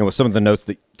 with some of the notes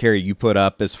that, Carrie, you put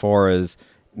up as far as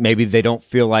maybe they don't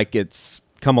feel like it's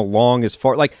come along as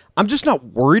far. Like, I'm just not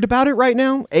worried about it right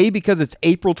now, A, because it's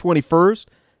April 21st,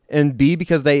 and B,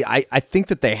 because I think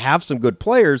that they have some good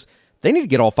players. They need to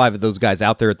get all 5 of those guys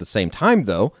out there at the same time,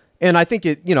 though. And I think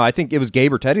I think it was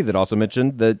Gabe or Teddy that also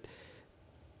mentioned that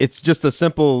it's just a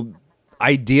simple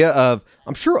idea of,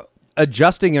 I'm sure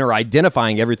adjusting or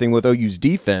identifying everything with OU's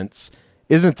defense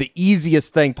isn't the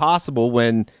easiest thing possible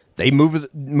when they move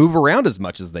around as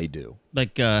much as they do.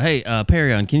 Like, hey,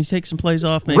 Perion, can you take some plays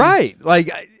off, maybe? Right.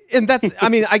 And that's,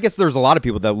 I guess there's a lot of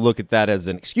people that look at that as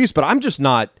an excuse, but I'm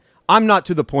not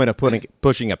to the point of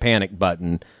pushing a panic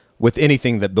button with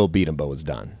anything that Bill Beatembo has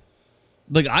done.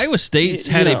 Look, Iowa State's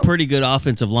had a pretty good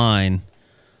offensive line,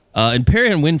 and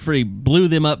Perion Winfrey blew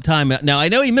them up time. Now, I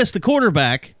know he missed the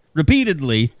quarterback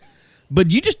repeatedly, but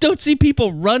you just don't see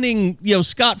people running,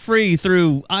 scot-free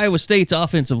through Iowa State's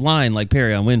offensive line like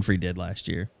Perion Winfrey did last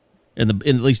year, in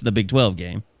at least the Big 12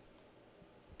 game.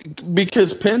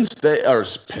 Because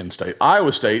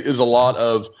Iowa State is a lot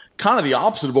of kind of the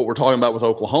opposite of what we're talking about with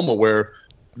Oklahoma, where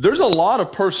there's a lot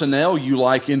of personnel you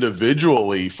like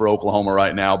individually for Oklahoma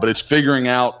right now, but it's figuring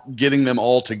out getting them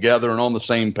all together and on the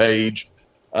same page,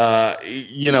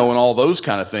 and all those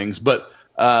kind of things. But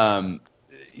that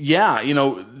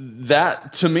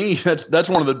to me, that's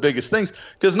one of the biggest things,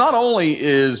 because not only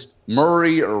is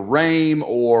Murray or Raym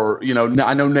or,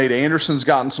 I know Nate Anderson's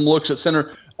gotten some looks at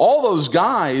center, all those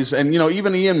guys, and,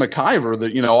 even Ian McIver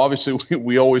that, obviously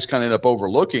we always kind of end up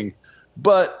overlooking,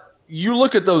 but you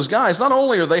look at those guys, not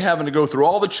only are they having to go through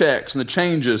all the checks and the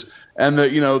changes and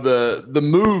the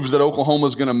moves that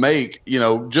Oklahoma's going to make,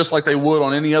 just like they would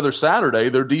on any other Saturday,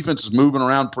 their defense is moving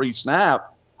around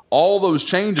pre-snap, all those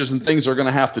changes and things they're going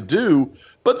to have to do,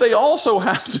 but they also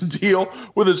have to deal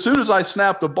with, as soon as I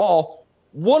snap the ball,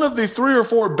 one of the 3 or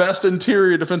 4 best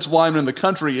interior defensive linemen in the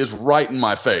country is right in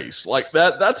my face. Like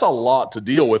that's a lot to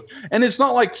deal with. And it's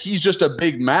not like he's just a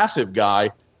big, massive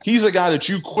guy. He's a guy that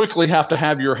you quickly have to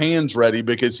have your hands ready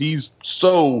because he's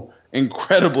so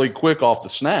incredibly quick off the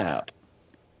snap.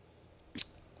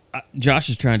 Josh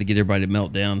is trying to get everybody to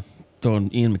melt down,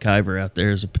 throwing Ian McIver out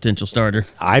there as a potential starter.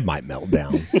 I might melt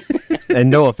down. And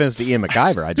no offense to Ian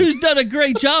McIver. Who's done a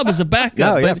great job as a backup.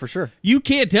 No, yeah, for sure. You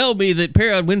can't tell me that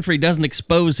Perion Winfrey doesn't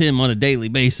expose him on a daily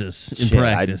basis in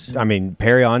practice.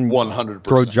 Perion, 100%.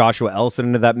 Throw Joshua Ellison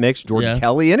into that mix, Jordan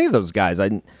Kelly, any of those guys.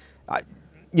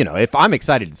 If I'm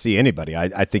excited to see anybody,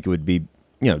 I think it would be,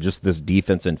 just this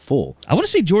defense in full. I want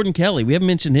to see Jordan Kelly. We haven't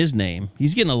mentioned his name.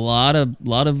 He's getting a lot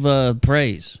of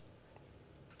praise.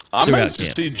 I'm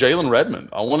anxious to see Jalen Redmond.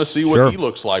 I want to see what he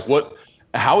looks like.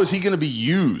 How is he going to be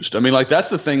used? That's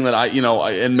the thing that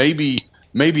and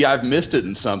maybe I've missed it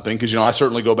in something, because, I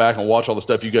certainly go back and watch all the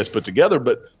stuff you guys put together,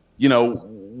 but,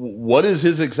 what is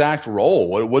his exact role?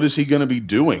 What is he going to be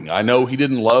doing? I know he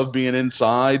didn't love being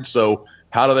inside, so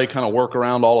how do they kind of work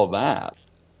around all of that?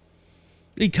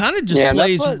 He kind of just Yeah, and that's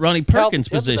plays what Ronnie Calvin Perkins'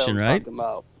 Thibodeau position, was right? talking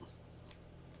about.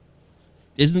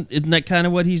 Isn't that kind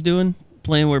of what he's doing?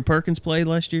 Playing where Perkins played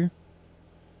last year?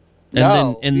 And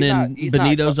No, then he's not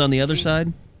Benito's on the other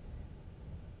side?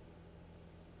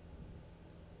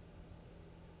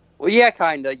 Well, yeah,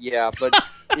 kind of, yeah, but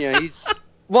he's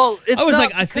it's I was not,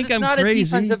 like, I think it's I'm not crazy. a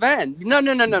defensive end.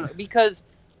 No, because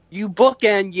you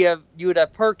bookend, you would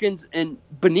have Perkins and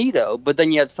Benito, but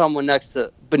then you have someone next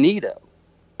to Benito,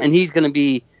 and he's going to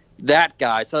be that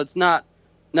guy. So it's not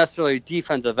necessarily a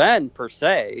defensive end per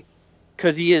se,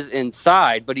 because he is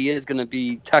inside, but he is going to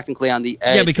be technically on the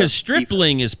edge. Yeah, because of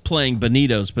Stripling is playing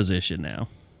Benito's position now.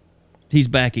 He's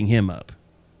backing him up.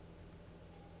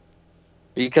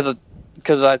 defense.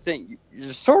 Because I think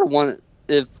you sort of want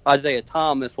if Isaiah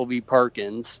Thomas will be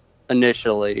Perkins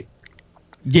initially.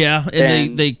 Yeah,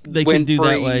 and they can do that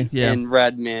Winfrey way. Yeah. and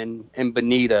Redmond and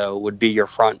Benito would be your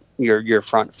front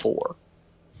four.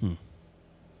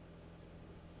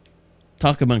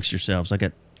 Talk amongst yourselves. I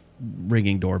got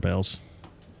ringing doorbells.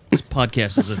 This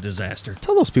podcast is a disaster.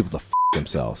 Tell those people to f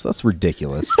themselves. That's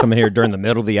ridiculous. Coming here during the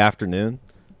middle of the afternoon.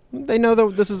 They know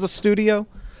that this is a studio.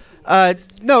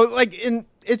 No, like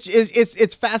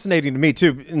it's fascinating to me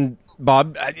too. And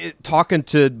Bob, talking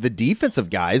to the defensive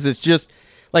guys, it's just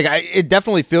like it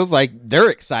definitely feels like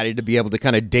they're excited to be able to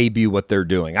kind of debut what they're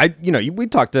doing. We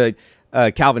talked to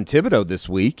Calvin Thibodeau this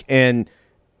week, and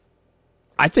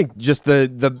I think just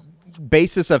the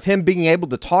basis of him being able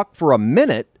to talk for a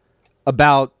minute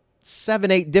about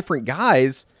 7-8 different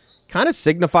guys kind of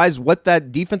signifies what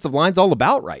that defensive line's all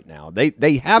about right now.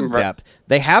 They have depth.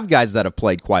 They have guys that have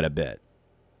played quite a bit.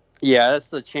 Yeah, that's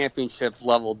the championship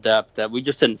level depth that we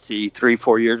just didn't see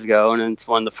 3-4 years ago, and it's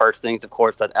one of the first things, of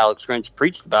course, that Alex Grinch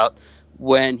preached about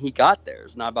when he got there.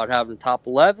 It's not about having the top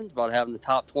 11, it's about having the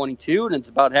top 22, and it's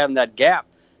about having that gap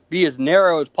be as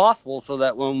narrow as possible so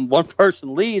that when one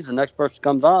person leaves, the next person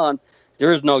comes on,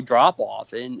 there is no drop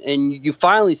off, and you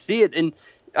finally see it. And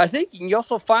I think you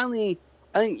also finally,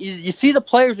 you see the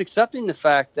players accepting the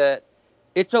fact that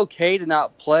it's okay to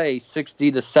not play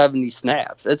 60 to 70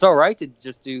 snaps. It's all right to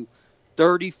just do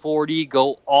 30, 40,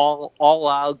 go all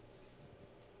out,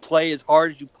 play as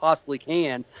hard as you possibly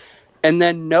can, and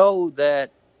then know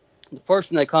that the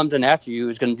person that comes in after you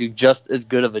is going to do just as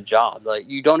good of a job. Like,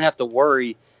 you don't have to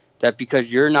worry that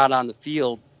because you're not on the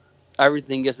field,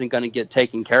 everything isn't going to get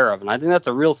taken care of. And I think that's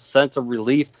a real sense of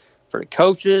relief for the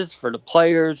coaches, for the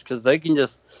players, because they can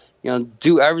just,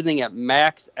 do everything at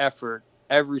max effort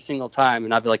every single time.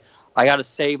 And I'd be like, I got to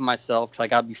save myself because I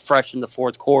got to be fresh in the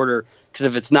fourth quarter, because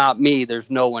if it's not me, there's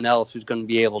no one else who's going to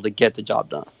be able to get the job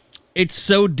done. It's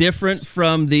so different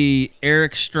from the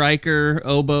Eric Stryker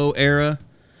Oboe era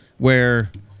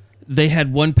where they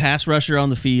had one pass rusher on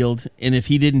the field, and if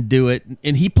he didn't do it,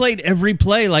 and he played every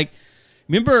play. Like,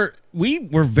 remember, we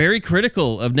were very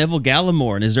critical of Neville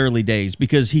Gallimore in his early days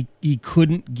because he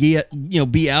couldn't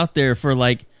be out there for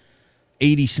like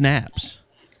 80 snaps.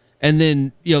 And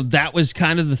then, that was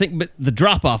kind of the thing, but the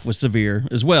drop-off was severe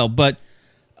as well. But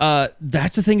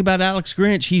that's the thing about Alex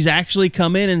Grinch. He's actually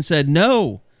come in and said,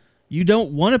 no, you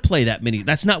don't want to play that many.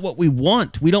 That's not what we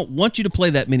want. We don't want you to play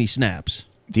that many snaps.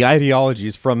 The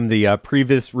ideologies from the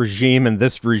previous regime and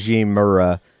this regime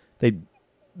are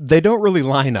they don't really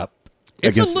line up.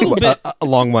 It's a little bit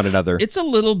along one another. It's a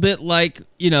little bit like,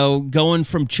 going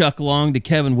from Chuck Long to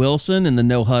Kevin Wilson in the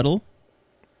no huddle.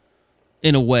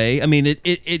 In a way, I mean,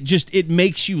 it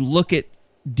makes you look at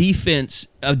defense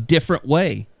a different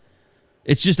way.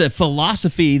 It's just a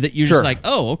philosophy that you're just like,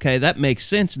 oh, okay, that makes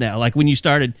sense now. Like when you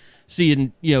started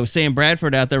seeing, Sam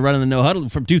Bradford out there running the no huddle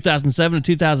from 2007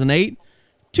 to 2008,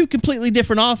 two completely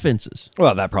different offenses.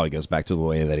 Well, that probably goes back to the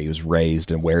way that he was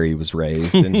raised and where he was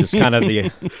raised, and just kind of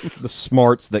the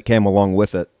smarts that came along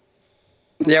with it.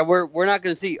 Yeah, we're not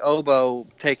going to see Oboe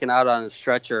taken out on a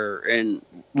stretcher in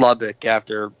Lubbock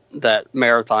after that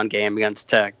marathon game against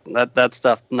Tech. That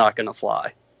stuff's not going to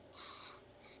fly.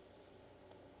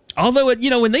 Although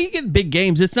when they get big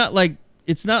games, it's not like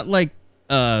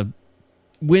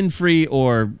Winfrey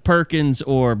or Perkins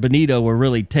or Benito were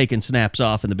really taking snaps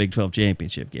off in the Big 12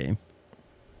 championship game.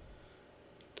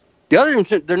 The other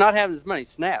thing, they're not having as many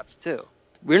snaps too.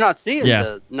 We're not seeing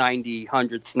the 90,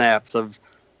 100 snaps of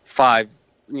 5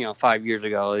 years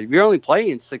ago. You're only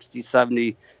playing 60,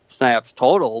 70 snaps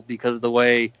total because of the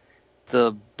way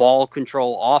the ball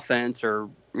control offense, or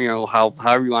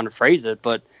however you want to phrase it.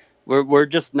 But we're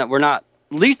not.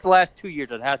 At least the last 2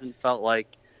 years, it hasn't felt like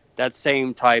that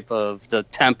same type of the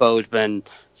tempo has been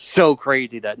so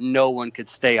crazy that no one could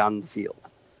stay on the field.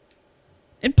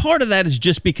 And part of that is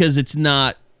just because it's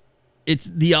not it's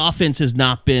the offense has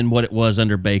not been what it was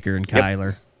under Baker and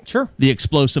Kyler. Sure. The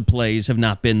explosive plays have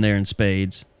not been there in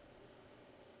spades.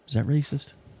 Is that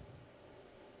racist?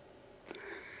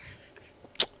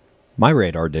 My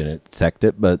radar didn't detect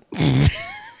it, but I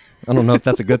don't know if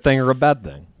that's a good thing or a bad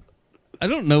thing. I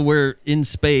don't know where in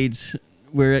spades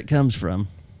where it comes from.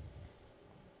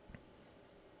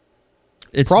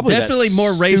 It's Probably definitely that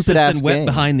more racist stupid-ass than wet game.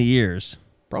 behind the ears.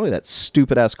 Probably that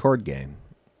stupid-ass card game.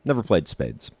 Never played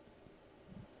spades.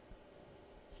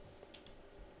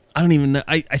 I don't even know.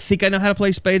 I think I know how to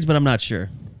play spades, but I'm not sure.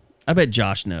 I bet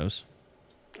Josh knows.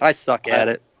 I suck at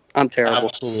it. I'm terrible.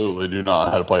 Absolutely do not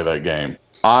know how to play that game.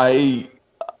 Is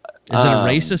it a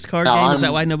racist card game? Is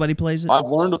that why nobody plays it? I've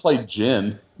learned to play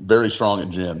gin. Very strong at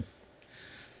gin.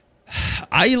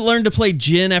 I learned to play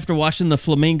gin after watching The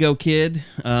Flamingo Kid.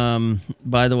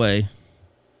 By the way,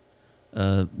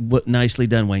 what nicely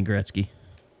done, Wayne Gretzky,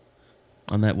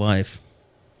 on that wife.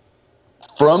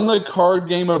 From the card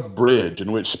game of bridge,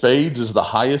 in which spades is the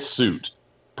highest suit,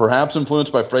 perhaps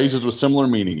influenced by phrases with similar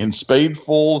meaning, in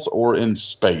spadefuls or in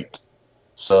spate.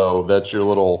 So that's your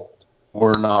little,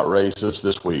 we're not racist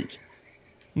this week.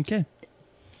 Okay.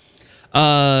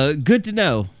 Good to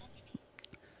know.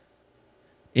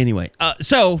 Anyway,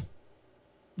 so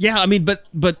yeah, I mean,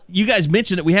 but you guys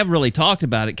mentioned it. We haven't really talked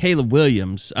about it. Caleb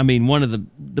Williams. I mean, one of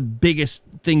the biggest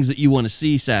things that you want to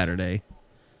see Saturday.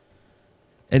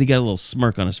 Eddie got a little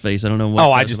smirk on his face. I don't know what.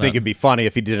 I just think it'd be funny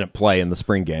if he didn't play in the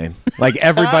spring game. Like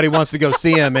everybody wants to go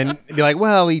see him and be like,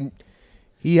 well, he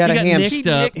had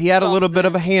he had a little bit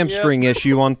of a hamstring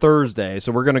issue on Thursday,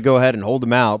 so we're going to go ahead and hold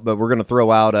him out, but we're going to throw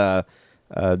out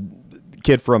a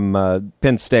kid from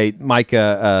Penn State,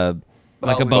 Micah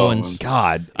Bowens.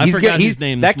 God, I forgot his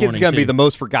name this that kid's going to be the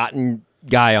most forgotten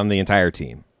guy on the entire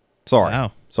team. Sorry.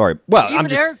 Wow. Sorry. Well, Even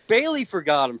Eric Bailey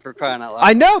forgot him, for crying out loud.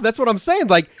 I know. That's what I'm saying.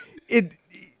 Like it.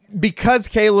 Because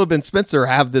Caleb and Spencer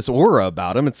have this aura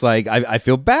about him, it's like, I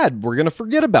feel bad. We're going to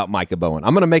forget about Micah Bowen.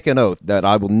 I'm going to make an oath that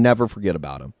I will never forget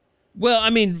about him. Well,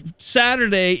 I mean,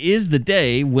 Saturday is the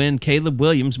day when Caleb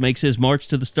Williams makes his march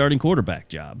to the starting quarterback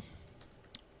job.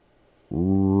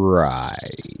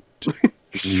 Right.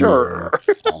 Sure.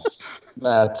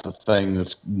 That's a thing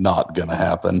that's not going to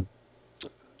happen.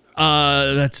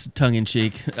 That's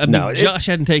tongue-in-cheek. Josh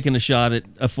hadn't taken a shot at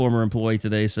a former employee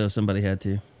today, so somebody had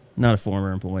to. Not a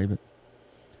former employee, but...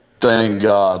 Thank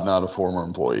God, not a former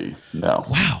employee. No.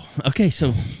 Wow. Okay,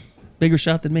 so bigger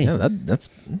shot than me. Yeah, that's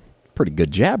a pretty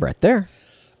good jab right there.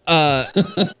 No,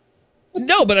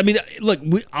 but I mean, look,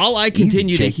 all I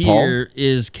continue to hear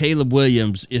is Caleb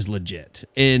Williams is legit.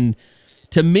 And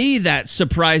to me, that's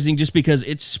surprising just because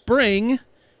it's spring.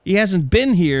 He hasn't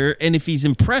been here. And if he's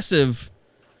impressive,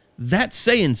 that's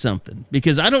saying something.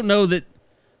 Because I don't know that.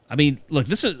 I mean, look,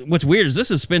 this is what's weird is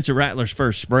this is Spencer Rattler's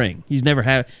first spring. He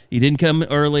didn't come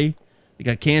early. He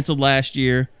got canceled last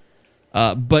year.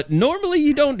 But normally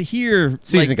you don't hear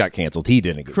season got canceled. He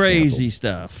didn't get crazy canceled.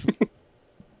 Stuff.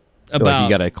 About you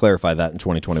got to clarify that in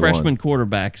 2021. Freshman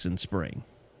quarterbacks in spring.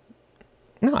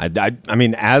 No, I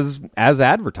mean as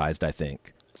advertised, I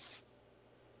think.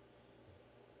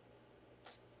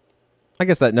 I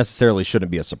guess that necessarily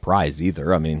shouldn't be a surprise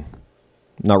either. I mean,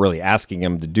 not really asking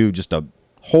him to do just a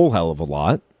whole hell of a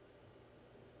lot.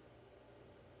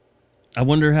 I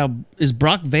wonder how is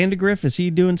Brock Vandegrift? Is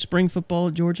he doing spring football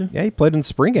at Georgia? Yeah, he played in the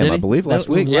spring game, I believe, last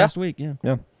week. Last week,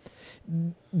 yeah.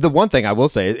 The one thing I will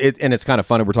say, and it's kind of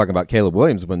funny, we're talking about Caleb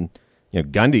Williams when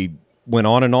Gundy went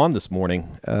on and on this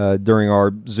morning during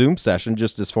our Zoom session,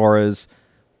 just as far as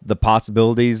the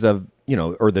possibilities of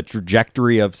or the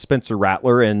trajectory of Spencer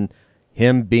Rattler and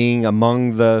him being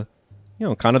among the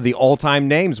kind of the all-time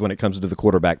names when it comes to the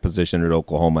quarterback position at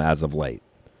Oklahoma as of late,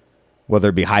 whether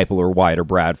it be Heupel or White or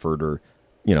Bradford or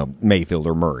Mayfield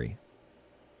or Murray.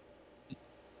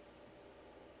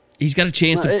 He's got a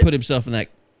chance to put himself in that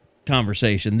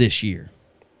conversation this year.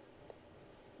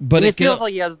 But it feels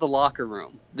like he has the locker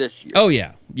room this year. Oh,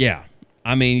 yeah.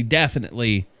 I mean, he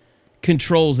definitely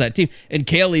controls that team. And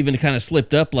Kale even kind of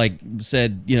slipped up,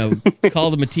 said,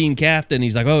 called him a team captain.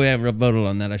 He's like, oh, yeah, I voted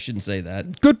on that. I shouldn't say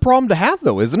that. Good problem to have,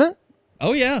 though, isn't it?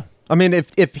 Oh, yeah. I mean,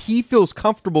 if he feels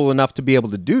comfortable enough to be able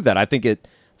to do that, I think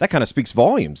that kind of speaks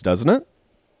volumes, doesn't it?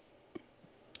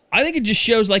 I think it just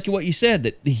shows, like what you said,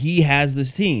 that he has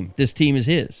this team. This team is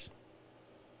his.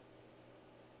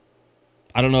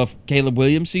 I don't know if Caleb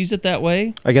Williams sees it that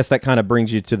way. I guess that kind of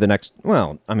brings you to the next.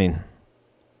 Well, I mean,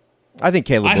 I think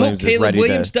Caleb Williams is ready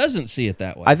Williams doesn't see it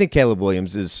that way. I think Caleb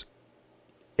Williams is,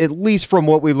 at least from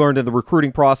what we learned in the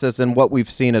recruiting process and what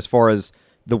we've seen as far as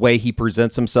the way he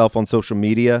presents himself on social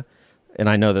media, and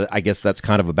I know that I guess that's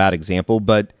kind of a bad example,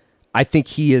 but I think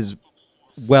he is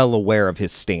well aware of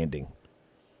his standing.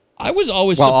 I was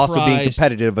always while surprised. also being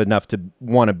competitive enough to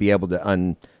want to be able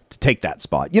to take that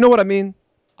spot. You know what I mean?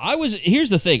 Here's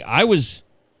the thing. I was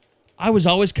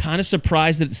always kind of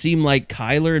surprised that it seemed like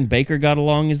Kyler and Baker got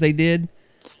along as they did,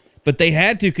 but they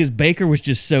had to because Baker was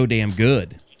just so damn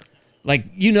good.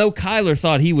 Like, Kyler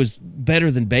thought he was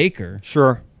better than Baker.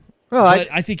 Sure. Well, but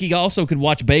I think he also could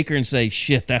watch Baker and say,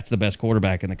 shit, that's the best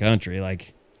quarterback in the country.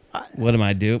 Like, what am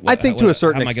I doing? I think to a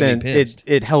certain extent,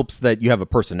 it helps that you have a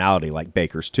personality like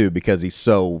Baker's too, because he's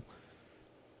so,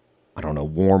 I don't know,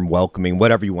 warm, welcoming,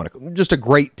 whatever you want to, just a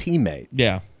great teammate.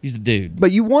 Yeah, he's the dude.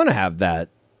 But you want to have that,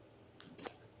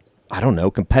 I don't know,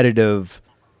 competitive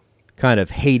kind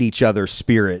of hate each other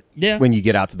spirit when you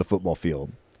get out to the football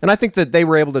field. And I think that they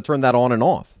were able to turn that on and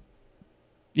off.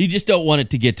 You just don't want it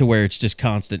to get to where it's just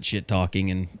constant shit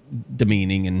talking and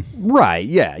demeaning and right.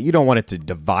 Yeah, you don't want it to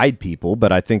divide people,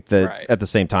 but I think that at the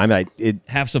same time,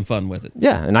 have some fun with it.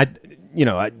 Yeah, and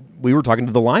we were talking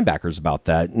to the linebackers about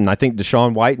that, and I think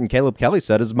Deshaun White and Caleb Kelly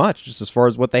said as much, just as far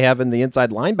as what they have in the inside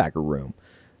linebacker room,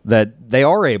 that they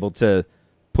are able to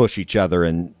push each other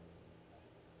and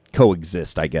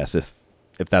coexist. I guess if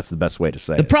that's the best way to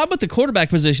say it. The problem with the quarterback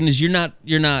position is you're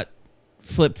not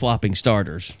flip-flopping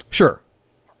starters. Sure.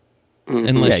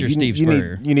 Unless you're Steve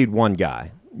Spurrier. You need one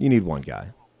guy.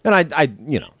 And I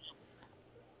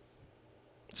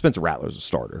Spencer Rattler's a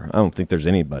starter. I don't think there's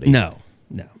anybody. No.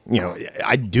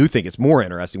 I do think it's more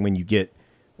interesting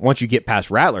once you get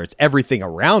past Rattler, it's everything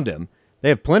around him. They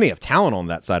have plenty of talent on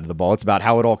that side of the ball. It's about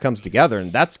how it all comes together,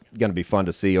 and that's going to be fun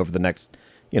to see over the next,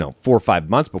 4 or 5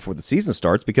 months before the season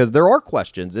starts, because there are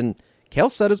questions, and Kale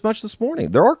said as much this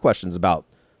morning. There are questions about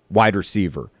wide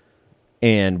receiver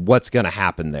and what's going to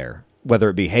happen there, whether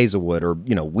it be Hazelwood or,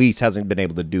 Weiss hasn't been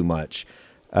able to do much.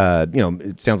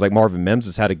 It sounds like Marvin Mims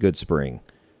has had a good spring.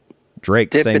 Drake,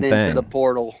 dipping same thing. into the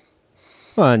portal.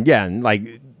 And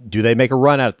like, do they make a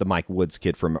run at the Mike Woods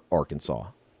kid from Arkansas?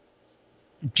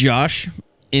 Josh,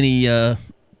 any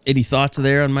thoughts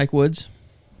there on Mike Woods?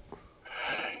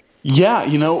 Yeah,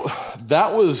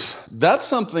 that's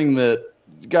something that,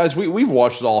 guys, we've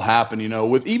watched it all happen,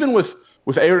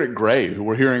 with Eric Gray, who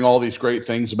we're hearing all these great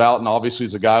things about, and obviously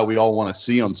is a guy we all want to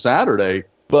see on Saturday.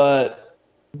 But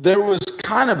there was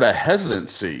kind of a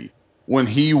hesitancy when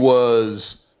he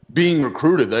was being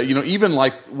recruited. That, even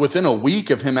like within a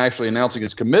week of him actually announcing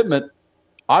his commitment,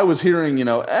 I was hearing,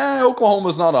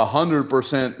 Oklahoma's not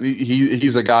 100%.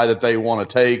 He's a guy that they want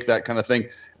to take, that kind of thing.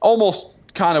 Almost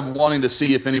kind of wanting to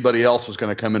see if anybody else was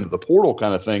going to come into the portal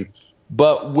kind of thing.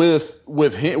 But with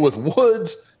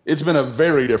Woods, it's been a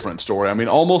very different story. I mean,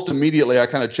 almost immediately I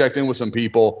kind of checked in with some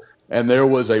people, and there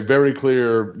was a very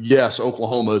clear, yes,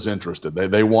 Oklahoma is interested.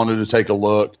 They wanted to take a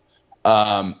look.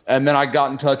 And then I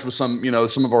got in touch with some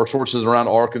of our sources around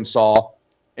Arkansas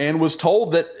and was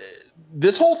told that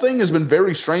this whole thing has been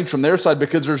very strange from their side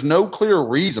because there's no clear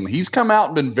reason. He's come out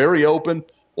and been very open,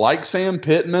 like Sam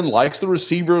Pittman, likes the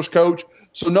receivers coach.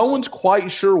 So no one's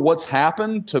quite sure what's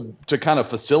happened to kind of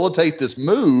facilitate this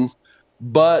move,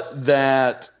 but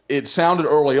that it sounded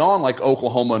early on like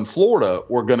Oklahoma and Florida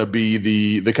were going to be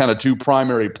the kind of two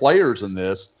primary players in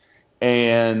this.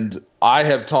 And I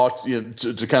have talked,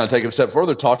 to kind of take it a step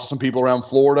further, talked to some people around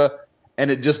Florida, and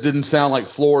it just didn't sound like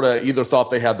Florida either thought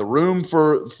they had the room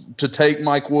to take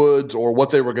Mike Woods or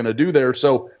what they were going to do there.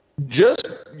 So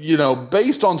just,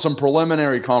 based on some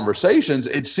preliminary conversations,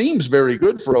 it seems very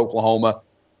good for Oklahoma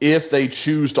if they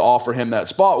choose to offer him that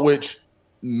spot, which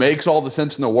makes all the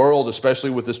sense in the world,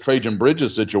 especially with this Trajan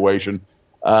Bridges situation.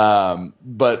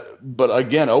 But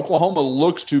again, Oklahoma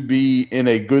looks to be in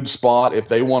a good spot if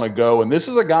they want to go. And this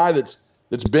is a guy that's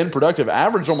been productive,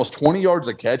 averaged almost 20 yards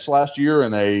a catch last year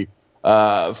in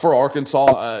for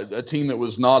Arkansas, a team that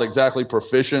was not exactly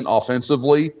proficient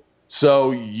offensively.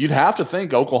 So you'd have to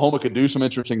think Oklahoma could do some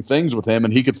interesting things with him,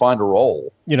 and he could find a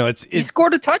role. He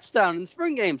scored a touchdown in the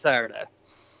spring game Saturday.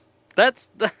 That's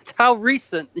how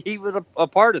recent he was a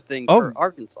part of things for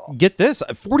Arkansas. Get this,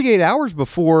 48 hours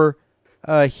before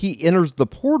he enters the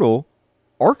portal,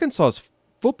 Arkansas's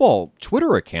football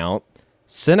Twitter account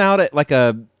sent out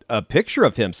a picture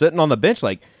of him sitting on the bench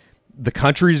like, the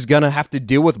country's going to have to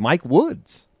deal with Mike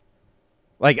Woods.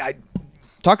 Like, I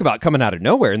talk about coming out of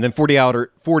nowhere, and then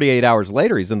 48 hours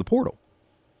later, he's in the portal.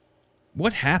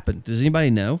 What happened? Does anybody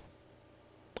know?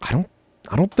 I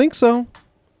don't think so.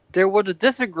 There was a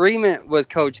disagreement with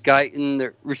Coach Guyton,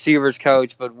 the receivers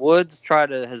coach, but Woods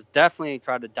has definitely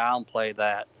tried to downplay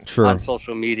that on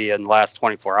social media in the last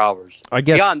 24 hours. I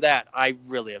guess beyond that, I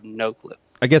really have no clue.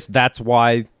 I guess that's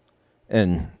why,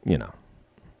 and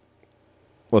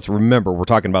let's remember we're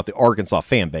talking about the Arkansas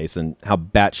fan base and how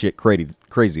batshit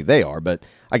crazy they are. But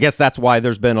I guess that's why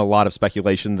there's been a lot of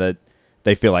speculation that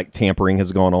they feel like tampering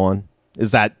has gone on.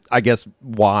 Is that, I guess,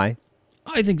 why?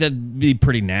 I think that'd be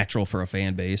pretty natural for a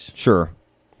fan base. Sure.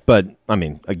 But, I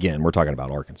mean, again, we're talking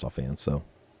about Arkansas fans, so.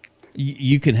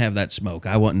 You can have that smoke.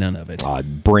 I want none of it.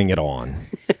 Bring it on.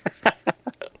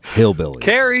 Hillbillies.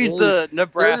 Carries the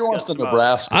Nebraska. wants the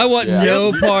Nebraska. I want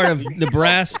no part of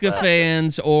Nebraska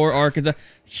fans or Arkansas.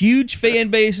 Huge fan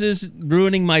bases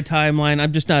ruining my timeline.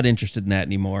 I'm just not interested in that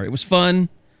anymore. It was fun,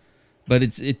 but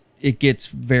it gets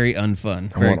very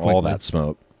unfun. I Very want all quickly. that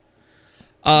smoke.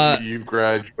 You've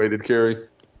graduated, Kerry.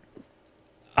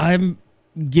 I'm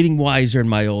getting wiser in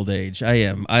my old age. I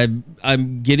am.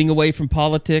 I'm getting away from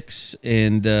politics,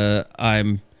 and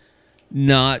I'm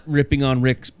not ripping on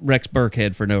Rex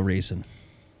Burkhead for no reason,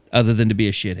 other than to be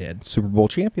a shithead. Super Bowl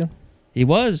champion. He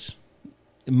was.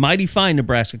 Mighty fine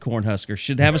Nebraska Cornhusker.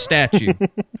 Should have a statue.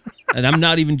 And I'm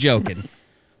not even joking.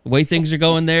 The way things are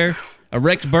going there, a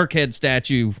Rex Burkhead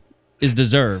statue is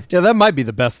deserved. Yeah, that might be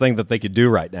the best thing that they could do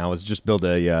right now is just build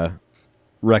a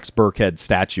Rex Burkhead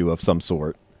statue of some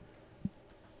sort.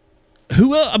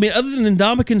 Who else? I mean, other than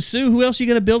Ndamukong Suh, who else are you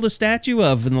going to build a statue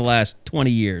of in the last 20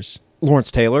 years?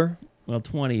 Lawrence Taylor. Well,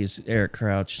 20 is Eric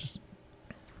Crouch.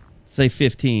 Say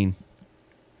 15.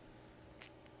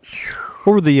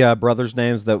 What were the brothers'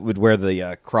 names that would wear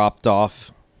the cropped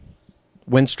off?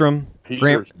 Winstrom?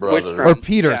 Peters brothers. Or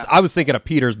Peters. Yeah. I was thinking of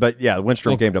Peters, but yeah,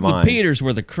 Winstrom came to The mind. Peters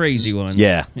were the crazy ones.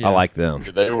 Yeah, I like them.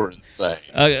 They were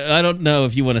insane. I don't know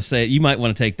if you want to say it. You might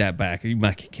want to take that back, or you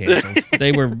might get canceled.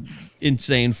 They were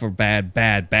insane for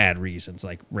bad reasons,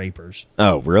 like rapers.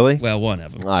 Oh, really? Well, one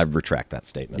of them. I retract that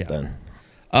statement then.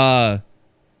 I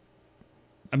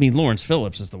mean, Lawrence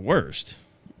Phillips is the worst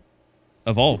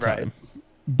of all time. Right.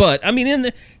 But I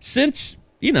mean, since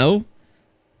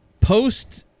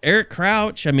post Eric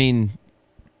Crouch, I mean,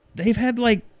 they've had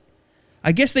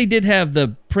I guess they did have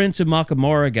the Prince of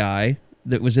Makamara guy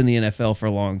that was in the NFL for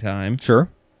a long time. Sure.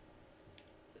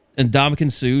 And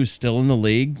Ndamukong Suh is still in the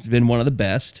league. He's been one of the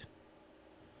best.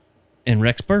 And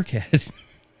Rex Burkhead.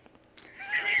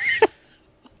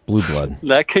 Blue blood.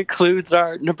 That concludes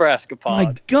our Nebraska pod.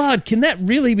 My God, can that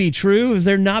really be true? Have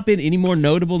there not been any more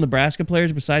notable Nebraska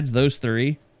players besides those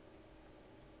three?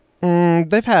 Haven't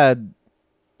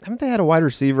they had a wide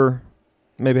receiver?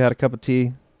 Maybe had a cup of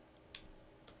tea?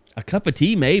 A cup of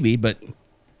tea, maybe, but...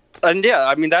 And yeah,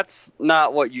 I mean, that's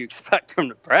not what you expect from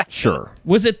Nebraska. Sure.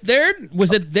 Was it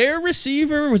their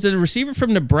receiver? Was it a receiver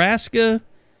from Nebraska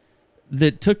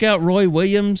that took out Roy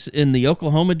Williams in the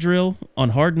Oklahoma drill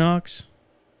on Hard Knocks?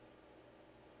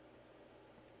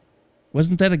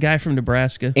 Wasn't that a guy from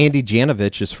Nebraska? Andy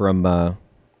Janovich is from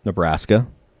Nebraska.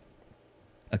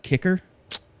 A kicker?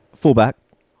 Fullback.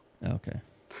 Okay.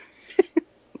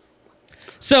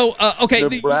 So, okay.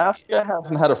 Nebraska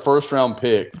hasn't had a first-round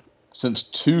pick since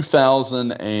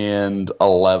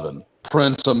 2011.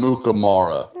 Prince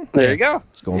Amukamara. There you go.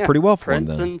 It's going pretty well for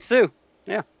Prince him then. and Sue.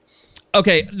 Yeah.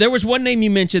 Okay, there was one name you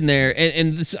mentioned there,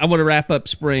 and this, I want to wrap up the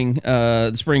spring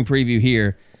preview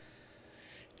here.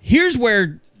 Here's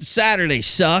where Saturday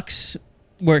sucks,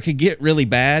 where it could get really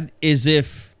bad, is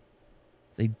if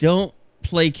they don't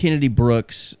play Kennedy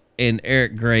Brooks and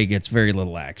Eric Gray gets very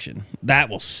little action. That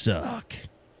will suck.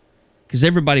 Because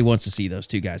everybody wants to see those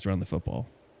two guys run the football.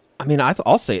 I mean,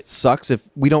 I'll say it sucks if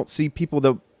we don't see people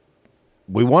that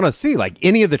we want to see, like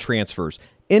any of the transfers,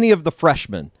 any of the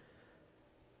freshmen.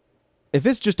 If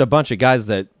it's just a bunch of guys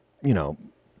that,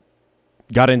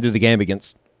 got into the game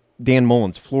against Dan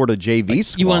Mullen's Florida JV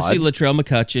squad. You want to see Latrell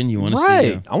McCutcheon. You want to see...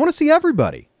 Right. I want to see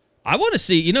everybody. I want to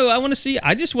see...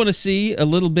 I just want to see a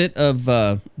little bit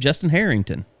of Justin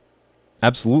Harrington.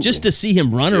 Absolutely. Just to see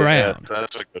him run around.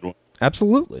 That's a good one.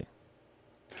 Absolutely.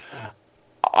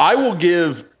 I will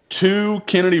give 2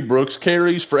 Kennedy Brooks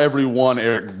carries for every one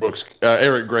Eric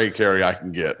Gray carry I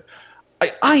can get.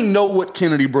 I know what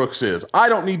Kennedy Brooks is. I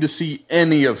don't need to see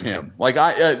any of him.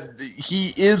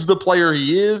 He is the player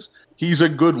he is. He's a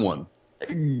good one.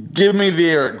 Give me the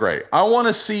Eric Gray. I want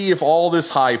to see if all this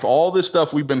hype, all this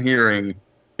stuff we've been hearing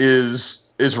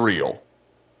is real.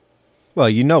 Well,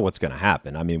 you know what's going to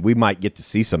happen. I mean, we might get to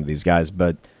see some of these guys,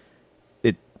 but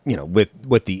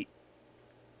with the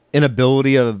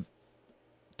inability of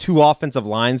 2 offensive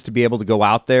lines to be able to go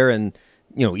out there and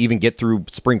even get through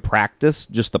spring practice,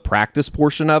 just the practice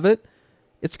portion of it,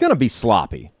 it's going to be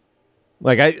sloppy.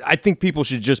 I think people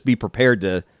should just be prepared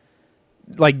to,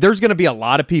 there's going to be a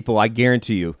lot of people, I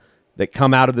guarantee you, that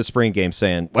come out of the spring game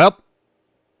saying, well,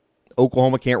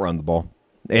 Oklahoma can't run the ball.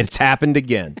 It's happened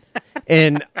again.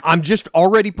 And I'm just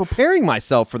already preparing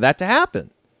myself for that to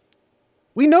happen.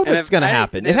 We know And that's if going to any-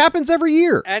 happen. It if- happens every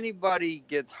year. Anybody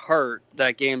gets hurt,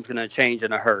 that game's going to change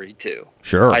in a hurry too.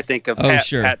 Sure. I think of Oh, Pat,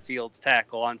 sure. Pat Fields'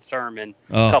 tackle on Sermon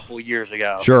Oh. a couple years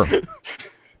ago. Sure.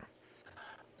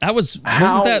 That wasn't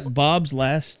How- that Bob's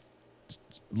last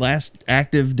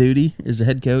active duty as a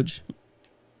head coach?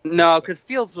 No, because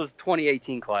Fields was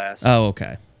 2018 class. Oh,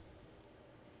 okay.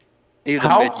 He was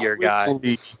a mid-year guy.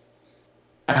 quickly-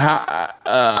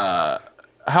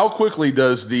 How quickly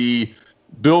does the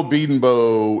Bill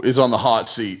Bedenbaugh is on the hot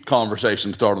seat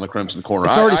conversation start on the Crimson Corner?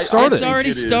 It's already started. It's think already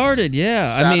it is started. Yeah,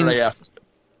 Saturday afternoon.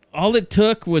 all it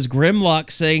took was Grimlock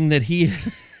saying that he,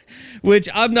 which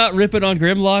I'm not ripping on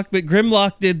Grimlock, but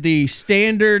Grimlock did the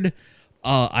standard.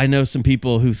 I know some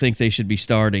people who think they should be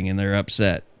starting and they're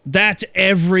upset. That's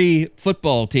every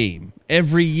football team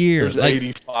every year. There's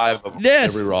 85 of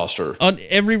Yes. every roster. On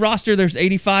every roster, there's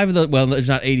 85 of the. Well, there's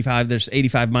not 85. There's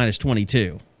 85 minus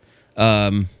 22.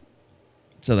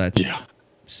 So that's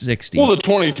 60. Well, the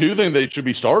 22 think they should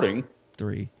be starting.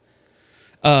 3.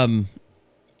 Well,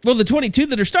 the 22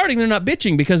 that are starting, they're not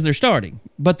bitching because they're starting.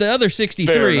 But the other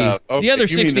 63, enough. Okay, the other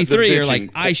you mean the 63 are like,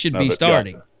 bitching I should of be it, yeah.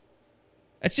 starting.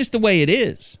 That's just the way it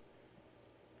is.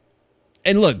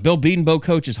 And look, Bill Bedenbaugh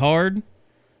coaches hard.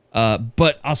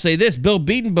 But I'll say this, Bill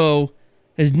Bedenbaugh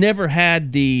has never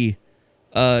had the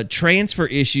transfer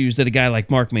issues that a guy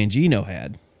like Mark Mangino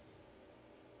had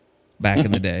back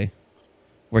in the day,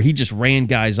 where he just ran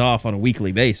guys off on a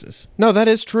weekly basis. No, that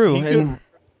is true. He And could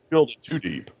build it too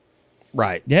deep.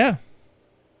 right. Yeah.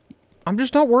 I'm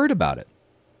just not worried about it.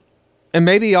 And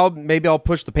maybe I'll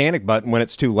push the panic button when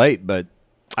it's too late, but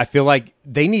I feel like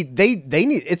they need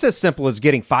it's as simple as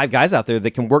getting 5 guys out there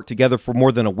that can work together for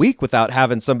more than a week without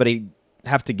having somebody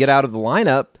have to get out of the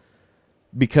lineup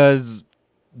because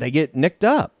they get nicked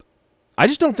up. I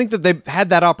just don't think that they've had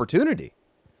that opportunity.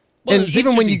 Well, and it's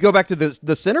even when you interesting. go back to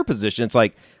the center position, it's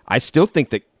like I still think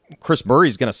that Chris Murray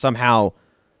is going to somehow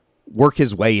work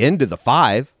his way into the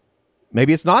 5.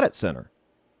 Maybe it's not at center.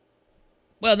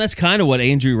 Well, that's kind of what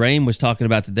Andrew Raym was talking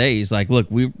about today. He's like, look,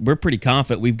 we're pretty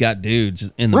confident we've got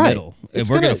dudes in the Right. middle. And It's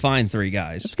we're going gonna- to find 3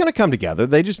 guys. It's going to come together.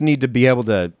 They just need to be able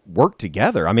to work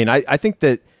together. I mean, I think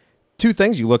that 2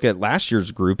 things you look at last year's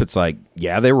group, it's like,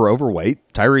 yeah, they were overweight.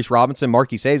 Tyrese Robinson,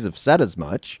 Marquise Hayes have said as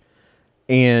much.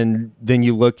 And then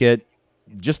you look at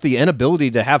just the inability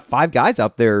to have 5 guys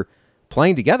out there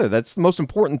playing together. That's the most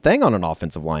important thing on an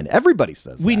offensive line. Everybody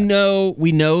says We that.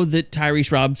 know that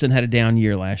Tyrese Robinson had a down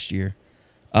year last year.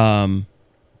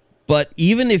 But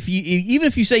even if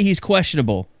you say he's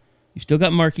questionable, you've still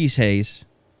got Marquise Hayes.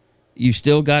 You've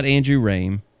still got Andrew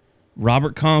Raym.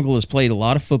 Robert Congle has played a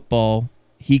lot of football.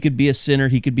 He could be a center.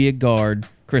 He could be a guard.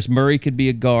 Chris Murray could be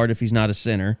a guard if he's not a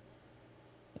center.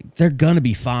 They're going to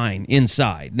be fine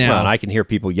inside. Now, Well, and I can hear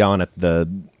people yelling at the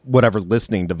whatever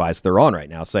listening device they're on right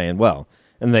now saying, well,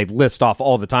 and they list off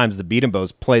all the times the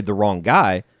Bedenbaugh's played the wrong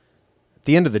guy. At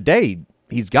the end of the day,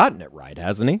 he's gotten it right,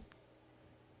 hasn't he?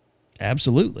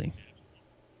 absolutely.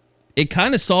 It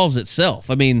kind of solves itself.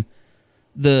 I mean,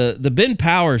 the Ben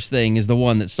Powers thing is the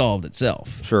one that solved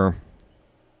itself. Sure.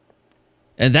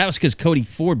 And that was because Cody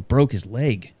Ford broke his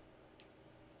leg.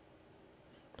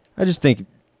 I just think.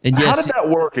 And How yes, did that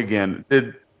work again?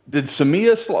 Did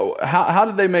Samia slow? How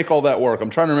did they make all that work? I'm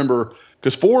trying to remember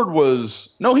because Ford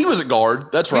was he was a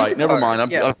guard. That's He was right. a Never guard,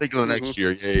 mind. yeah. I'm thinking of the next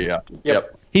year. Yeah.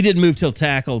 Yep. he didn't move till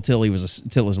tackle till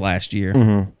his last year.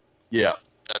 Mm-hmm. Yeah.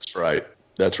 That's right.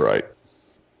 That's right.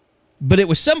 But it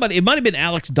was somebody. It might have been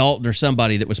Alex Dalton or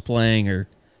somebody that was playing, or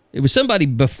it was somebody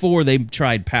before they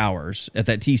tried Powers at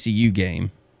that TCU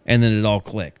game, and then it all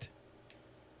clicked.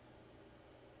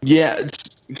 Yeah,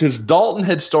 because Dalton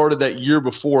had started that year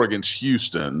before against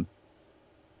Houston.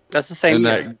 That's the same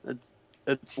And year.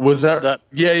 It's Was that?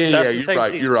 Yeah. that's the You're same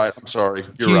right. season. You're right. I'm sorry.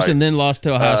 You're Houston right. then lost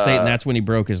to Ohio State, and that's when he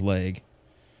broke his leg.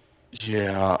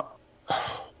 Yeah.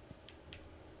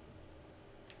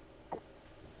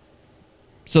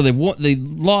 So they won, they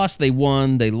lost, they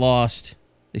won, they lost.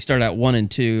 They started out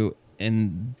 1-2,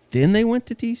 and then they went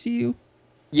to TCU.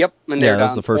 Yep, and Yeah, they're that was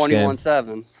down the first game.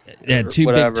 21-7. They had two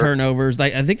Whatever. big turnovers.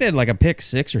 I think they had like a pick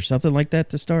six or something like that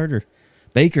to start. Or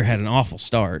Baker had an awful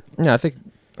start. Yeah, I think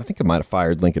I might have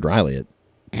fired Lincoln Riley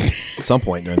at some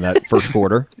point during that first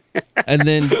quarter. And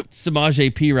then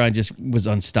Samaje Perine just was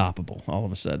unstoppable all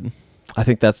of a sudden. I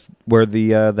think that's where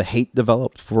the hate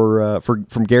developed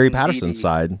from Gary Patterson's Dede.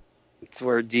 side. It's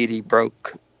where Dede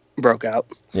broke out.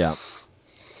 Yeah.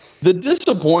 The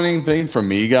disappointing thing for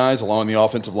me, guys, along the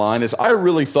offensive line is I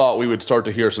really thought we would start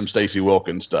to hear some Stacey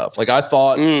Wilkins stuff. Like I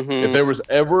thought if there was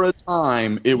ever a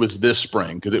time, it was this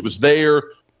spring because it was there.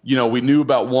 You know, we knew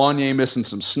about Wanye missing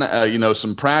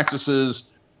some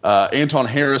practices. Anton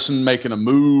Harrison making a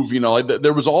move.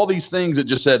 There was all these things that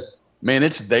just said, man,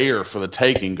 it's there for the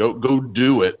taking. Go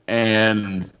do it.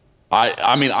 And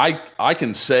I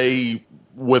can say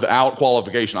without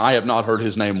qualification, I have not heard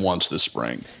his name once this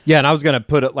spring. Yeah, and I was going to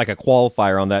put it like a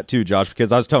qualifier on that too, Josh,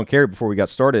 because I was telling Carrie before we got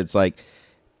started, it's like,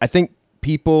 I think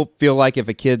people feel like if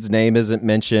a kid's name isn't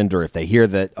mentioned or if they hear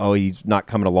that, oh, he's not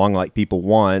coming along like people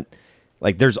want,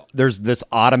 like there's this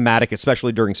automatic,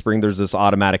 especially during spring, there's this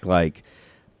automatic like,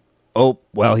 oh,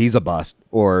 well, he's a bust,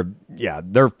 or yeah,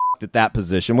 they're f***ed at that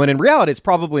position. When in reality, it's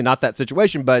probably not that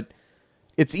situation, but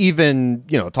it's even,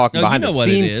 talking behind the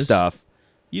scenes stuff.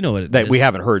 You know what it that is. We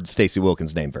haven't heard Stacey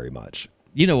Wilkins' name very much.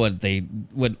 You know what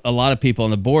a lot of people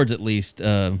on the boards, at least,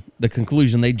 the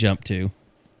conclusion they jump to.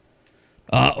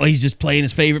 He's just playing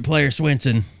his favorite player,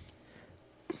 Swinson.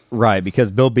 Right,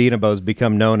 because Bill Beatenbow's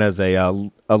become known as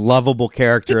a lovable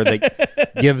character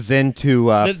that gives into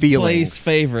that feelings. Plays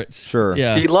favorites. Sure.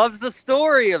 Yeah. He loves the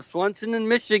story of Swenson in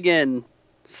Michigan.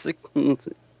 It's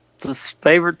his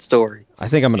favorite story. I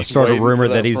think I'm going to start a rumor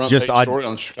that he's just story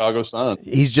on the Chicago Sun.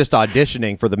 He's just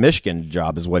auditioning for the Michigan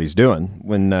job is what he's doing.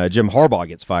 When Jim Harbaugh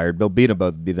gets fired, Bill Beatenbow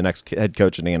would be the next head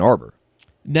coach in Ann Arbor.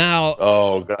 Now,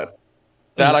 oh god,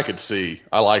 that I could see.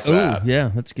 I like that.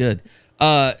 Yeah, that's good.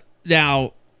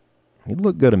 Now he'd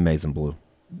look good in maize and blue.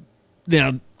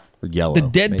 Now, or yellow. The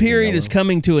dead period yellow. is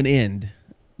coming to an end,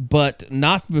 but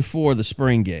not before the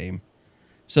spring game.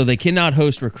 So they cannot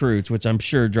host recruits, which I'm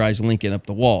sure drives Lincoln up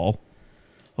the wall.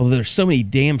 Although there's so many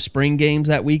damn spring games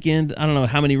that weekend, I don't know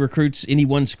how many recruits any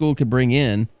one school could bring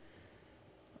in.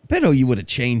 I bet you would have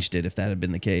changed it if that had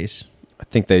been the case. I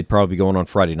think they'd probably be going on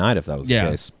Friday night if that was the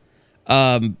case.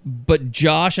 But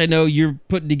Josh, I know you're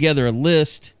putting together a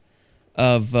list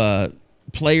of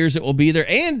players that will be there,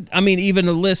 and I mean even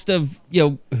a list of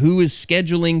who is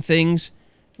scheduling things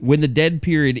when the dead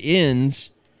period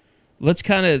ends. Let's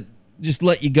kind of just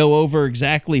let you go over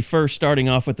exactly first, starting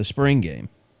off with the spring game.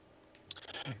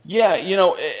 Yeah,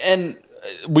 and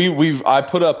I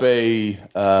put up a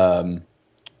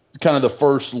kind of the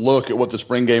first look at what the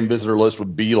spring game visitor list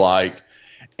would be like.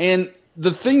 And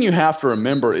the thing you have to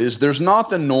remember is there's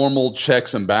not the normal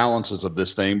checks and balances of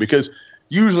this thing, because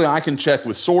usually I can check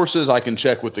with sources, I can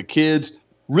check with the kids.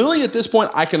 Really, at this point,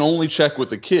 I can only check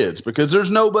with the kids because there's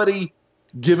nobody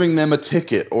giving them a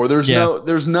ticket, or there's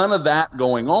none of that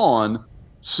going on.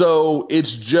 So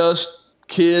it's just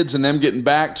kids and them getting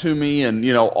back to me and,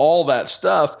 all that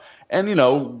stuff.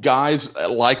 And, guys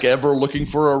like ever looking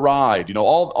for a ride,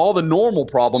 all the normal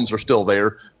problems are still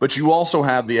there, but you also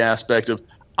have the aspect of,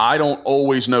 I don't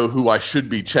always know who I should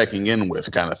be checking in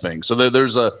with kind of thing. So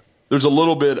there's a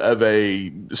little bit of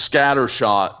a scatter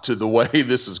shot to the way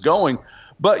this is going.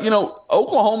 But,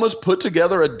 Oklahoma's put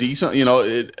together a decent,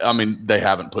 they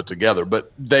haven't put together,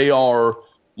 but they are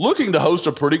looking to host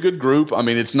a pretty good group. I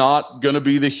mean, it's not going to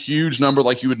be the huge number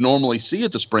like you would normally see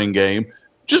at the spring game,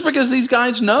 just because these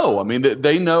guys know. I mean,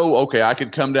 they know, okay, I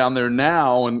could come down there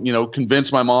now and,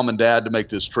 convince my mom and dad to make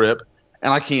this trip,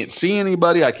 and I can't see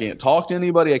anybody, I can't talk to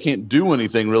anybody, I can't do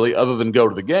anything really other than go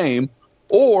to the game,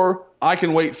 or I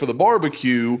can wait for the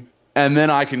barbecue and then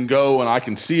I can go and I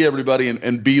can see everybody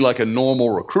and be like a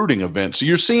normal recruiting event. So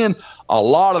you're seeing a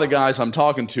lot of the guys I'm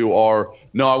talking to are,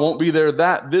 no, I won't be there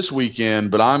this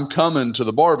weekend, but I'm coming to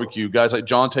the barbecue. Guys like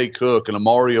Jonte Cook and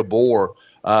Amari Abor,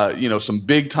 some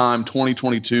big-time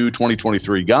 2022,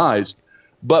 2023 guys.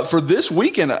 But for this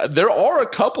weekend, there are a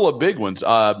couple of big ones.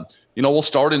 We'll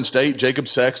start in state. Jacob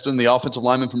Sexton, the offensive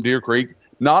lineman from Deer Creek.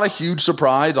 Not a huge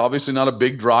surprise, obviously not a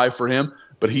big drive for him,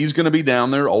 but he's going to be down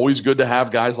there. Always good to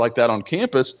have guys like that on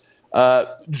campus.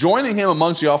 Joining him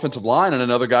amongst the offensive line, and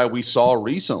another guy we saw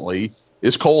recently,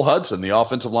 is Cole Hudson, the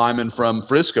offensive lineman from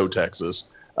Frisco,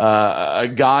 Texas. A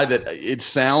guy that it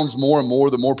sounds more and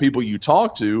more the more people you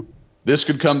talk to, this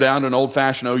could come down to an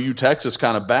old-fashioned OU Texas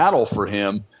kind of battle for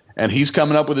him. And he's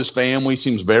coming up with his family,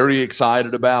 seems very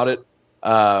excited about it.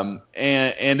 And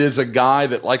is a guy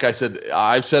that, like I said,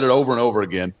 I've said it over and over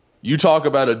again, you talk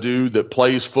about a dude that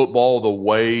plays football the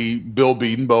way Bill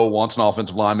Beatenbow wants an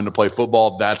offensive lineman to play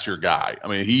football, that's your guy. I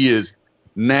mean, he is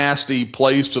nasty,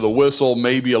 plays to the whistle,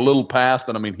 maybe a little past,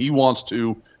 and I mean, he wants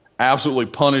to absolutely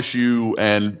punish you,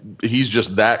 and he's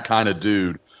just that kind of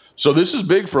dude. So this is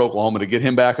big for Oklahoma to get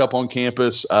him back up on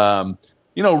campus.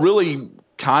 Really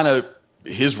kind of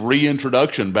his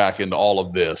reintroduction back into all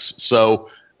of this. So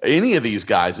any of these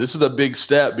guys, this is a big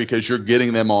step because you're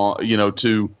getting them on,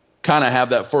 to kind of have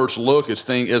that first look as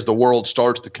the world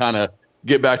starts to kind of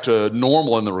get back to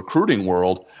normal in the recruiting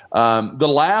world. The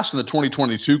last in the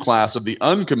 2022 class of the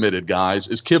uncommitted guys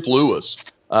is Kip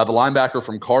Lewis, the linebacker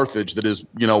from Carthage that is,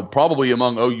 probably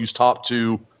among OU's top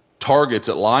two targets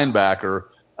at linebacker.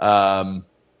 and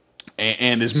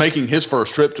is making his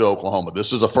first trip to Oklahoma.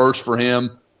 This is a first for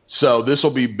him. So this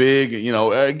will be big.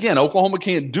 Again, Oklahoma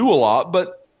can't do a lot,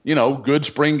 but, good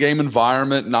spring game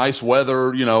environment, nice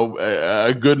weather,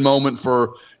 a good moment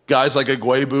for guys like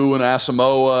Agwebu and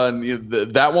Asamoah, and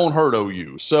that won't hurt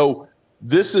OU. So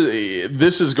this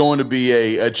is going to be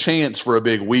a chance for a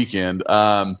big weekend.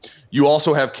 You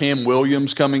also have Cam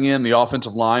Williams coming in, the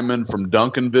offensive lineman from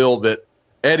Duncanville that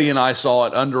Eddie and I saw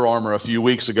at Under Armour a few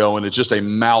weeks ago, and it's just a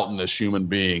mountainous human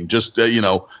being. Just,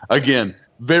 again,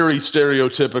 very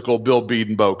stereotypical Bill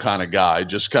Bedenbaugh kind of guy,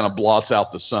 just kind of blots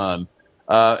out the sun.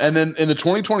 And then in the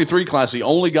 2023 class, the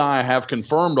only guy I have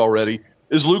confirmed already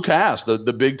is Luke Haas, the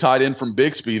big tight end from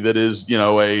Bixby that is,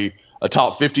 a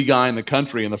top 50 guy in the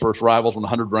country in the first Rivals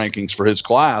 100 rankings for his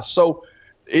class. So,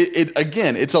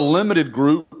 it's a limited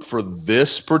group for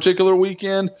this particular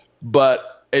weekend,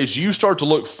 but as you start to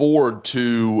look forward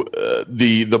to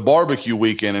the barbecue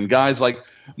weekend and guys like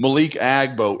Malik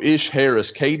Agbo, Ish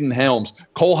Harris, Caden Helms,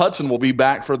 Cole Hudson will be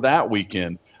back for that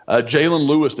weekend. Jalen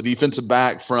Lewis, the defensive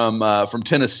back from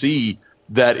Tennessee,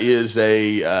 that is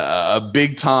a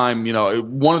big time,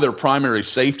 one of their primary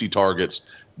safety targets.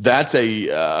 That's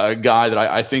a guy that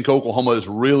I think Oklahoma is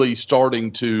really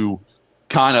starting to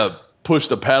kind of push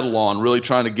the pedal on, really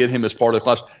trying to get him as part of the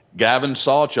class. Gavin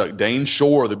Sawchuk, Dane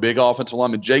Shore, the big offensive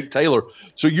lineman, Jake Taylor.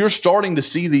 So you're starting to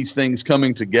see these things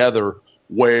coming together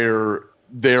where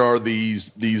there are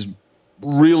these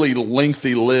really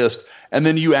lengthy lists. And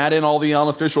then you add in all the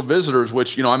unofficial visitors,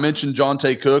 which, I mentioned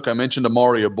Jonte Cook, I mentioned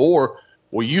Amari Abor.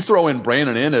 Well, you throw in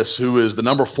Brandon Ennis, who is the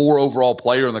number 4 overall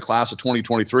player in the class of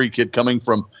 2023, kid coming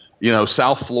from,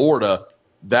 South Florida.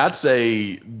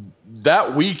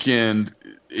 That weekend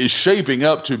is shaping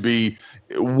up to be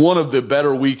one of the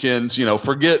better weekends.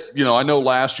 I know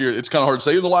last year, it's kind of hard to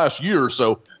say in the last year or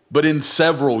so, but in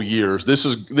several years,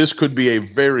 this could be a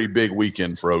very big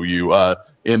weekend for OU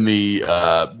in the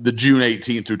June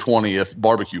 18th through 20th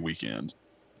barbecue weekend.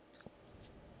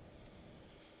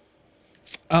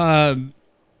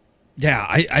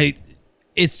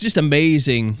 It's just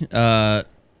amazing.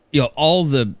 All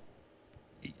the.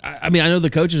 I know the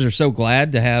coaches are so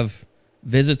glad to have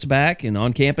visits back and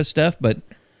on-campus stuff, but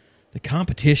the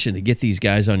competition to get these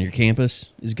guys on your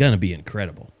campus is going to be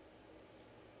incredible.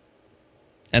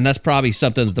 And that's probably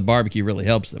something that the barbecue really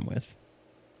helps them with.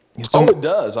 Oh, it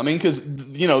does. Because,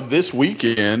 this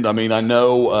weekend, I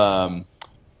know,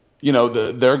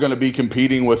 they're going to be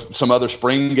competing with some other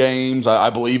spring games. I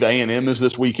believe A&M is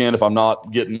this weekend, if I'm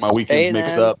not getting my weekends A&M,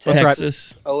 mixed up.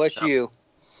 Texas. OSU.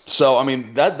 So,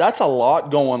 that's a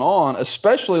lot going on,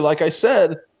 especially, like I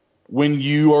said, when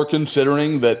you are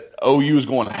considering that OU is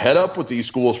going head up with these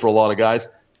schools for a lot of guys,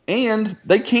 and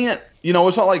they can't,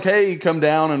 it's not like, hey, come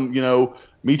down and,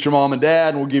 meet your mom and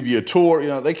dad and we'll give you a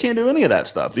tour. They can't do any of that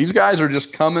stuff. These guys are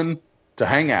just coming to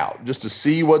hang out, just to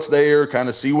see what's there, kind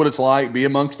of see what it's like, be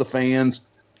amongst the fans.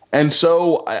 And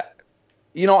so,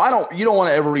 you don't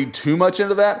want to ever read too much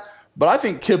into that, but I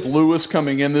think Kip Lewis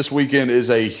coming in this weekend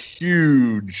is a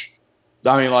huge,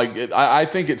 I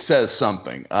think it says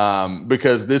something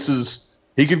because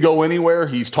he could go anywhere.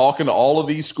 He's talking to all of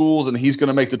these schools, and he's going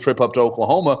to make the trip up to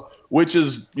Oklahoma, which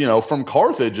is, from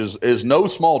Carthage is no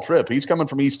small trip. He's coming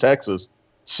from East Texas.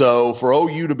 So for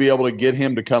OU to be able to get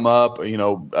him to come up,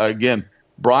 again,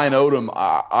 Brian Odom,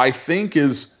 I think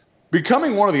is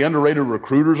becoming one of the underrated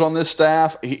recruiters on this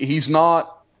staff. He's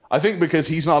not, I think because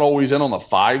he's not always in on the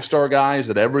 5-star guys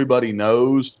that everybody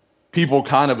knows. People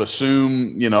kind of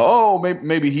assume,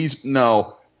 maybe he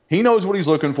knows what he's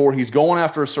looking for. He's going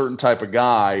after a certain type of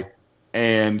guy.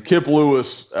 And Kip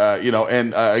Lewis,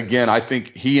 again, I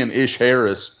think he and Ish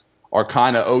Harris are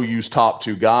kind of OU's top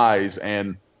 2 guys,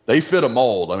 and they fit a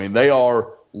mold. They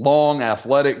are long,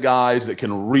 athletic guys that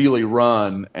can really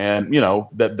run, and,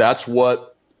 that's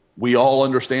what we all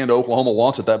understand Oklahoma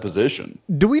wants at that position.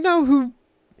 Do we know who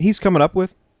he's coming up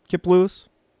with, Kip Lewis?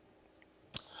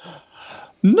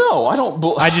 No, I don't.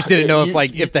 I just didn't know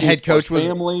if the head coach was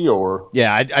family or.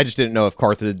 Yeah, I just didn't know if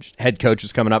Carthage head coach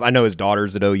is coming up. I know his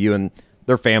daughter's at OU and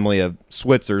their family of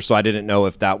Switzer, so I didn't know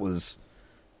if that was.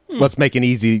 Let's make an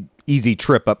easy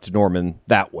trip up to Norman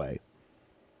that way.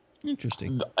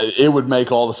 Interesting. It would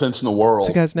make all the sense in the world.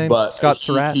 What's the guy's name? But Scott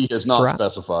Surratt. He has not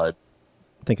specified.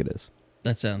 I think it is.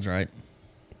 That sounds right.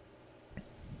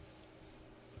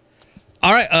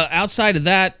 All right. Outside of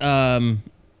that,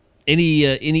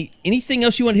 anything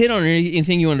else you want to hit on, or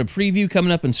anything you want to preview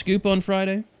coming up in Scoop on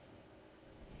Friday?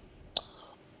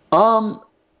 I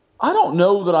don't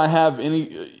know that I have any.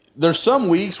 There's some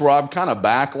weeks where I'm kind of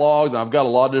backlogged and I've got a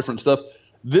lot of different stuff.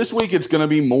 This week it's going to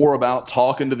be more about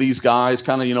talking to these guys,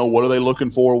 kind of, what are they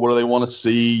looking for? What do they want to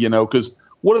see? Because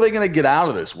what are they going to get out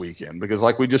of this weekend? Because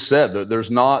like we just said,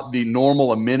 there's not the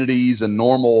normal amenities and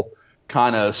normal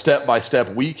kind of step-by-step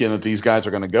weekend that these guys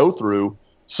are going to go through.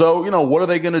 So, what are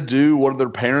they going to do? What are their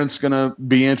parents going to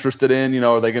be interested in?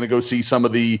 Are they going to go see some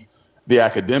of the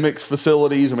academics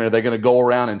facilities? I mean, are they going to go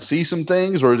around and see some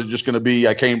things, or is it just going to be,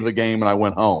 I came to the game and I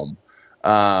went home?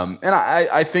 And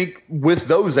I think with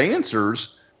those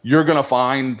answers, you're going to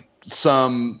find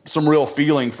some real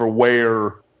feeling for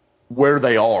where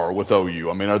they are with OU.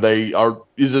 I mean,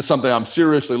 is this something I'm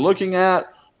seriously looking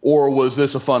at, or was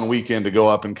this a fun weekend to go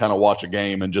up and kind of watch a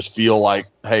game and just feel like,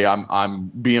 hey,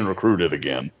 I'm being recruited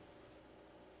again?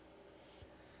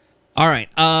 All right.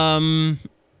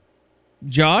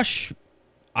 Josh,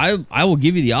 I will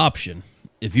give you the option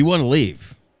if you want to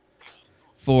leave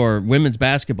for women's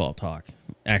basketball talk.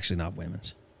 Actually, not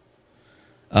women's.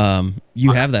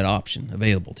 You have that option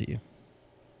available to you.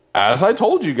 As I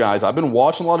told you guys, I've been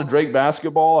watching a lot of Drake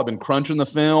basketball. I've been crunching the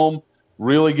film,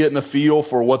 really getting a feel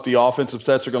for what the offensive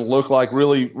sets are going to look like.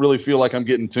 Really feel like I'm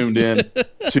getting tuned in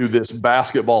to this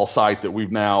basketball site that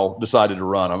we've now decided to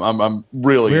run. I'm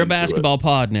really We're into a basketball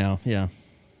pod now. Yeah.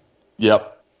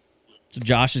 Yep. So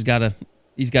Josh he's got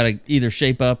to either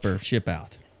shape up or ship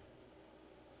out.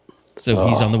 So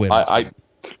he's on the women's.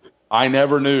 I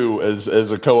never knew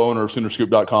as a co-owner of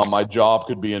Soonerscoop.com, my job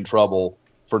could be in trouble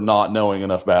for not knowing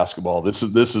enough basketball. This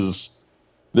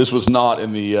was not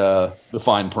in the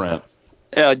fine print.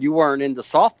 Yeah, you weren't into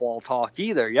softball talk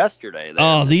either yesterday.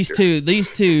 These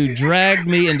two dragged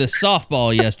me into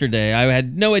softball yesterday. I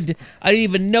had no idea. I didn't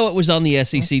even know it was on the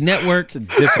SEC network.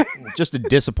 Just a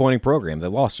disappointing program. They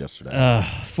lost yesterday.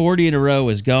 40 in a row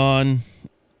is gone.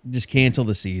 Just cancel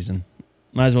the season.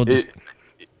 Might as well just.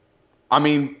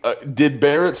 Did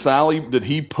Barrett Sally? Did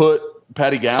he put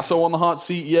Patty Gasso on the hot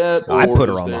seat yet? I put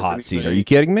her on the hot seat. Are you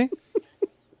kidding me?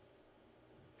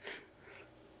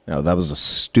 No, that was a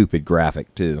stupid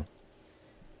graphic, too.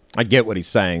 I get what he's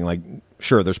saying. Like,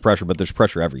 sure, there's pressure, but there's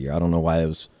pressure every year. I don't know why it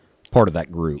was part of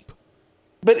that group.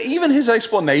 But even his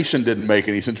explanation didn't make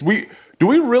any sense. Do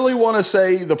we really want to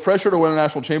say the pressure to win a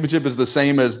national championship is the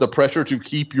same as the pressure to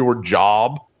keep your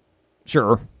job?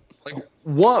 Sure. Like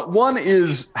one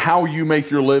is how you make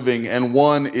your living, and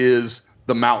one is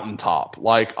the mountaintop.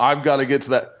 Like, I've got to get to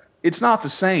that. It's not the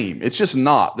same. It's just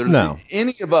not. There's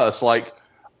any of us like,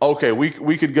 okay, we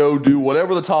could go do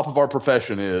whatever the top of our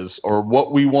profession is or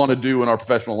what we want to do in our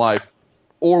professional life,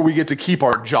 or we get to keep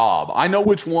our job. I know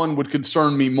which one would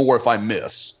concern me more if I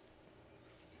miss.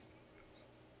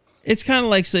 It's kind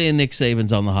of like saying Nick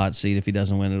Saban's on the hot seat if he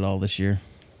doesn't win it all this year.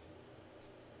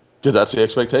 Because that's the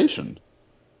expectation.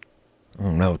 I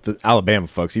don't know. With the Alabama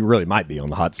folks, he really might be on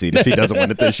the hot seat if he doesn't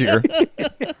win it this year.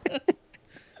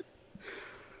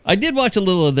 I did watch a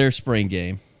little of their spring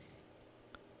game.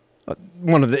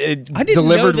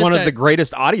 Delivered one of the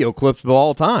greatest audio clips of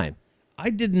all time. I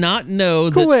did not know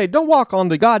that. Kool-Aid, don't walk on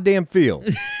the goddamn field.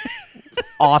 It's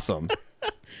awesome.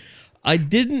 I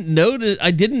didn't know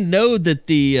that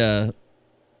the.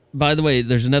 By the way,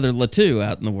 there's another Latu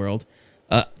out in the world.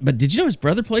 But did you know his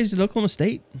brother plays at Oklahoma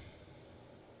State?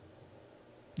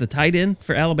 The tight end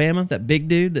for Alabama, that big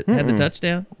dude that had the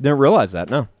touchdown. Didn't realize that.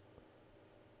 No.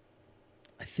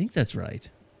 I think that's right.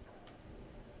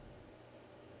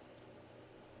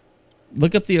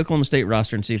 Look up the Oklahoma State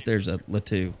roster and see if there's a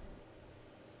Latu.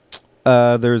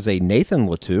 There's a Nathan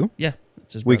Latu. Yeah.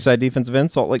 It's his weak brother. side defensive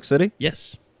end, Salt Lake City.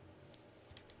 Yes.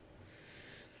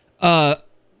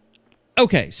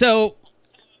 Okay, so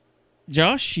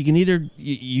Josh, you can either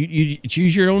you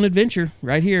choose your own adventure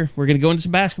right here. We're going to go into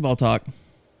some basketball talk.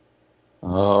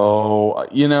 Oh,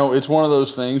 it's one of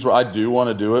those things where I do want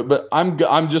to do it, but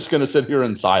I'm just going to sit here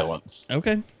in silence.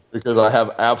 Okay. Because I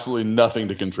have absolutely nothing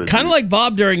to contribute. Kind of like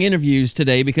Bob during interviews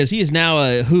today, because he is now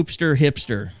a hoopster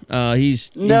hipster.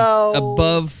 He's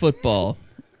above football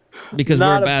because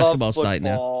we're a basketball site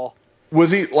now. Was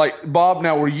he like Bob?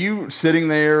 Now, were you sitting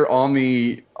there on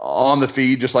the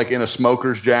feed, just like in a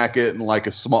smoker's jacket and like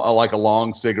a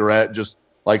long cigarette, just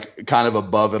like kind of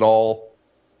above it all?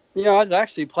 Yeah, I was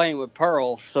actually playing with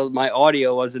Pearl, so my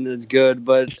audio wasn't as good.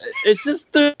 But it's just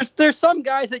there's some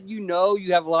guys that you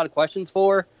have a lot of questions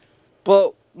for.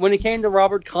 But when it came to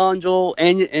Robert Conjal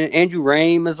and Andrew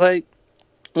Rame, it's like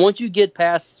once you get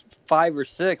past 5 or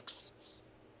 6,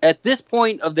 at this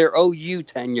point of their OU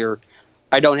tenure,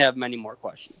 I don't have many more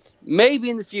questions.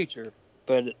 Maybe in the future,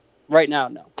 but right now,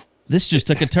 no. This just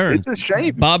took a turn. It's a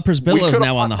shame. Bob Przybilla is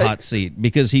now on the hot seat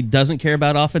because he doesn't care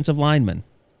about offensive linemen.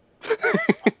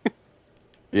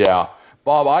 Yeah.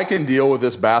 Bob, I can deal with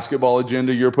this basketball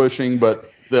agenda you're pushing, but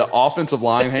the offensive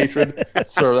line hatred,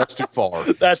 sir, that's too far.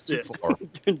 That's too it. far.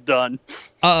 Done.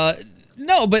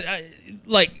 No, but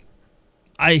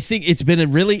I think it's been a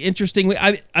really interesting week.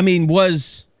 I mean,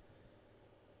 was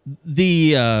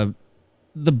the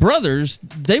brothers,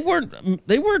 they weren't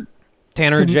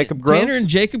Tanner and Jacob Groves. Tanner and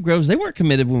Jacob Groves, they weren't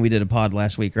committed when we did a pod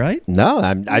last week, right? No,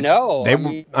 they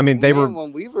were.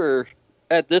 When we were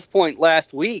at this point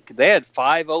last week, they had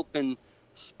 5 open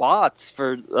spots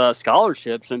for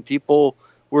scholarships, and people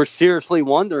were seriously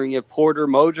wondering if Porter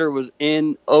Moser was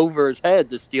in over his head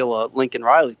to steal a Lincoln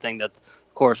Riley thing that's,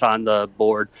 of course, on the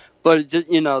board. But it just,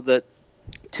 that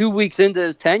 2 weeks into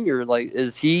his tenure, like,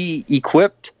 is he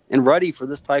equipped and ready for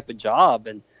this type of job?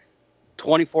 And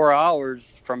 24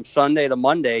 hours from Sunday to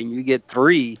Monday, and you get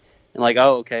 3, and like,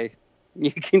 oh, okay,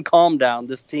 you can calm down.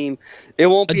 This team, it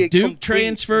won't be a Duke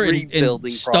transfer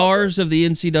and stars of the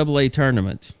NCAA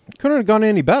tournament. Couldn't have gone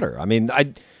any better. I mean,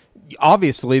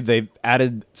 obviously they've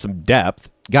added some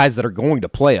depth, guys that are going to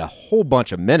play a whole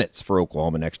bunch of minutes for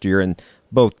Oklahoma next year, and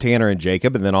both Tanner and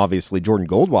Jacob, and then obviously Jordan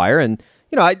Goldwire. And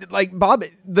I like Bob.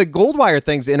 The Goldwire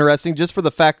thing's interesting just for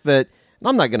the fact that, and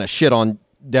I'm not going to shit on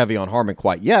De'Vion Harmon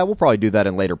quite yet. We'll probably do that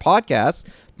in later podcasts.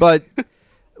 But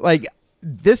like,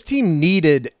 this team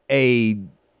needed a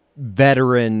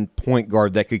veteran point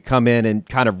guard that could come in and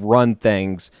kind of run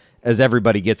things as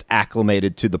everybody gets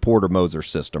acclimated to the Porter Moser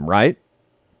system, right?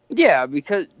 Yeah,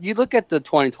 because you look at the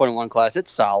 2021 class,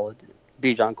 it's solid.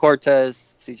 Bijan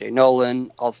Cortez, CJ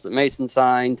Nolan, Alston Mason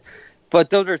signed. But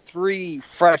those are 3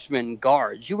 freshman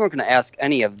guards. You weren't going to ask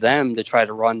any of them to try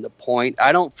to run the point.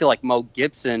 I don't feel like Mo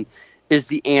Gibson is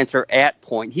the answer at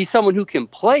point. He's someone who can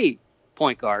play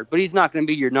point guard, but he's not going to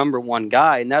be your number 1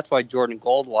 guy, and that's why Jordan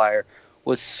Goldwire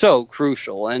was so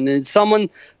crucial. And it's someone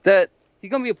that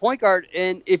he's going to be a point guard,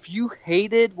 and if you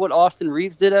hated what Austin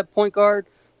Reeves did at point guard,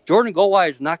 Jordan Goldwire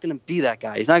is not going to be that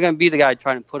guy. He's not going to be the guy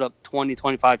trying to put up 20,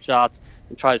 25 shots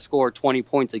and try to score 20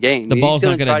 points a game. The ball's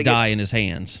not going to die in his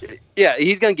hands. Yeah,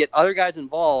 he's going to get other guys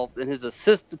involved, and his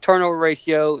assist-to-turnover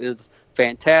ratio is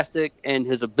fantastic, and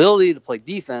his ability to play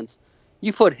defense,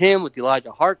 you put him with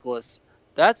Elijah Harkless,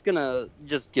 that's going to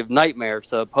just give nightmares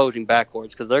to opposing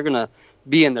backcourts because they're going to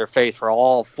be in their face for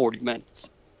all 40 minutes.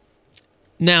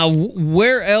 Now,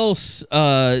 where else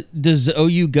does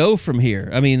OU go from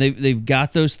here? I mean, they've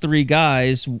got those 3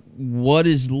 guys. What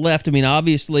is left? I mean,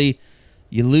 obviously,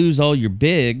 you lose all your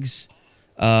bigs.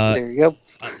 There you go.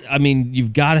 I mean,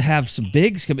 you've got to have some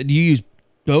bigs come in. Do you use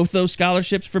both those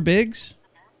scholarships for bigs?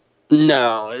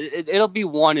 No, it'll be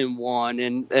 1 and 1,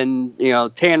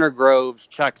 and Tanner Groves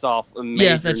checks off a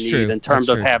major need in terms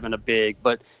of having a big,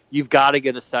 but you've got to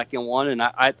get a second one, and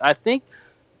I think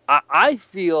I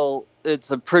feel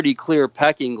it's a pretty clear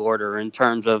pecking order in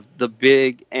terms of the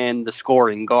big and the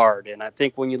scoring guard, and I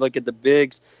think when you look at the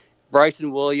bigs,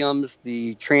 Bryson Williams,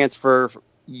 the transfer from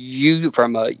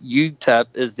UTEP,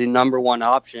 is the number 1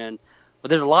 option, but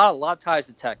there's a lot of ties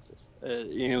to Texas.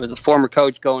 As a former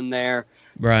coach going there.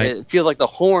 Right. It feels like the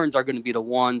Horns are going to be the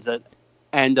ones that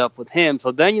end up with him.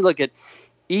 So then you look at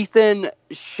Ethan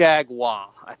Shagwa.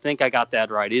 I think I got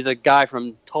that right. He's a guy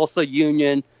from Tulsa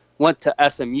Union, went to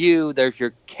SMU. There's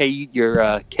your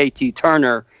KT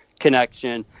Turner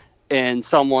connection, and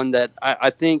someone that I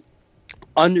think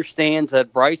understands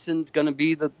that Bryson's going to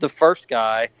be the first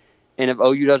guy, and if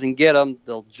OU doesn't get him,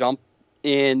 they'll jump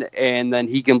in, and then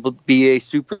he can be a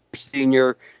super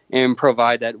senior and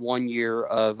provide that 1 year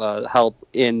of help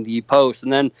in the post.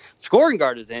 And then scoring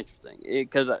guard is interesting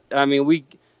because, I mean, we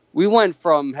went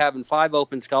from having 5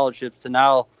 open scholarships to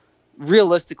now,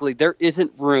 realistically, there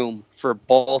isn't room for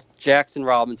both Jackson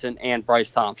Robinson and Bryce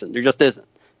Thompson. There just isn't,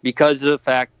 because of the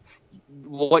fact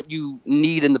what you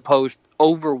need in the post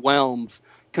overwhelms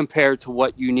compared to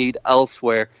what you need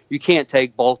elsewhere. You can't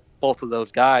take both of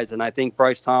those guys, and I think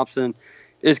Bryce Thompson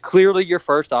is clearly your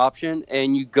first option,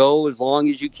 and you go as long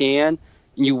as you can,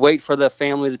 and you wait for the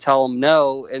family to tell them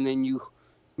no, and then you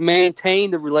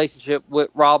maintain the relationship with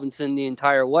Robinson the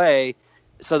entire way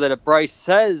so that if Bryce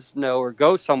says no or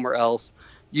goes somewhere else,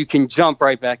 you can jump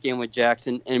right back in with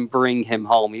Jackson and bring him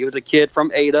home. He was a kid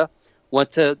from Ada,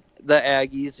 went to the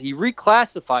Aggies. He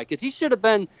reclassified because he should have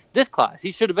been this class.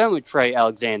 He should have been with Trey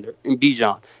Alexander and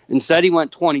Bijan. Instead, he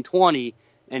went 2020,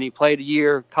 and he played a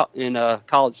year in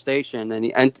College Station, and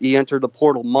he entered the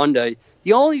portal Monday.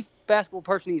 The only basketball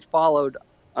person he's followed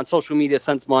on social media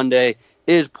since Monday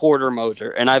is Porter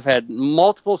Moser, and I've had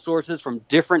multiple sources from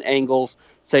different angles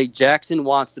say Jackson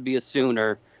wants to be a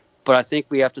Sooner, but I think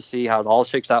we have to see how it all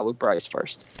shakes out with Bryce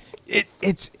first.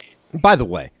 It's by the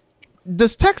way,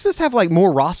 does Texas have like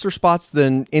more roster spots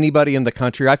than anybody in the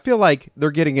country? I feel like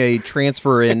they're getting a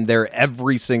transfer in there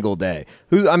every single day.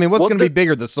 What's going to be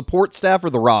bigger, the support staff or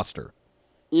the roster?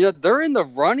 they're in the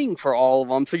running for all of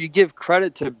them. So you give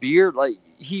credit to Beard. Like,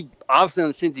 he obviously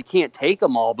understands he can't take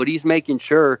them all, but he's making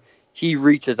sure he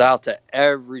reaches out to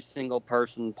every single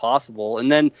person possible.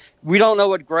 And then we don't know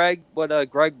what Greg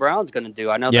Brown's going to do.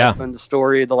 I know that's been the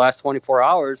story of the last 24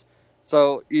 hours.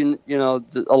 So,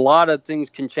 a lot of things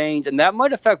can change, and that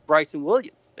might affect Bryson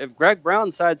Williams. If Greg Brown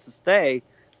decides to stay,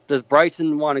 does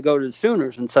Bryson want to go to the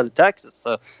Sooners instead of Texas?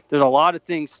 So there's a lot of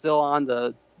things still on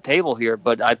the table here,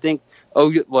 but I think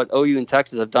what OU and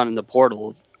Texas have done in the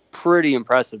portal is pretty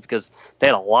impressive because they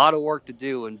had a lot of work to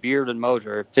do, and Beard and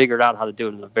Moser figured out how to do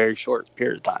it in a very short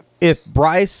period of time. If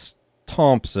Bryce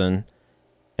Thompson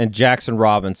and Jackson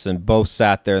Robinson both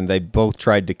sat there and they both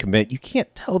tried to commit, you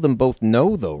can't tell them both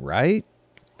no, though, right?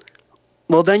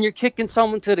 Well, then you're kicking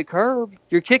someone to the curb.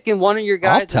 You're kicking one of your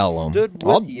guys. I'll tell them. Stood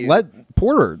with you.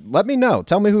 Let me know.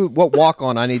 Tell me what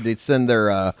walk-on I need to send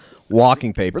their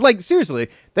walking paper. Like, seriously,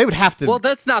 they would have to. Well,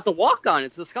 that's not the walk-on.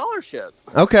 It's the scholarship.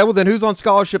 Okay, well, then who's on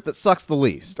scholarship that sucks the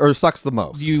least or sucks the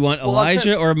most? Do you want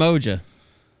Elijah or Moja?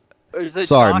 Is it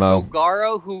Sorry, Josh Mo.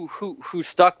 Ogaro who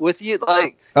stuck with you?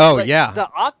 Yeah. The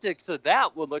optics of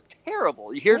that would look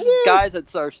terrible. Here's guys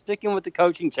that are sticking with the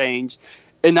coaching change,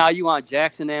 and now you want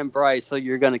Jackson and Bryce, so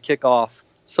you're going to kick off.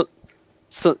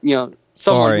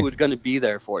 Someone who was going to be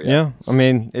there for you. Yeah, I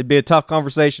mean, it'd be a tough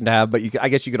conversation to have, but I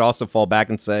guess you could also fall back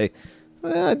and say,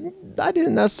 I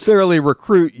didn't necessarily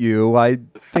recruit you. I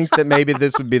think that maybe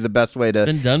this would be the best way to. It's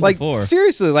been done before.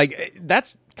 Seriously,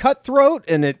 that's cutthroat,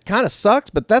 and it kind of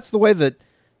sucks, but that's the way that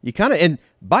you kind of. And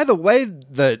by the way,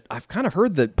 that I've kind of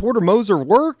heard that Porter Moser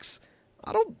works.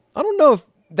 I don't know if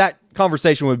that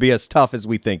conversation would be as tough as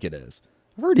we think it is.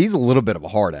 I've heard he's a little bit of a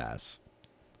hard ass,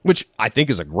 which I think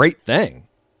is a great thing.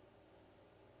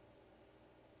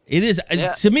 It is,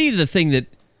 to me, the thing that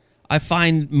I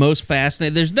find most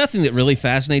fascinating. There's nothing that really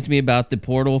fascinates me about the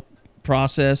portal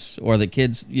process or the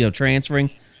kids,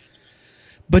 transferring.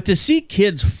 But to see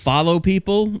kids follow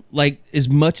people, like, as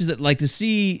much as it, like, to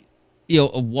see,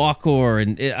 a Walker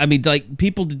and,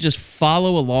 people to just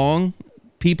follow along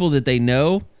people that they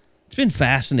know, it's been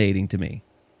fascinating to me.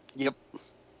 Yep.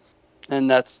 And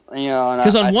that's,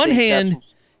 because on one hand,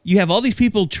 you have all these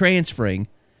people transferring.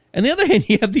 On the other hand,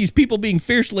 you have these people being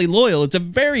fiercely loyal. It's a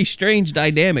very strange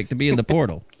dynamic to be in the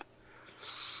portal.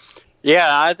 Yeah,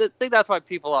 I think that's why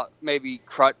people maybe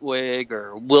Krutwig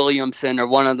or Williamson or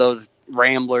one of those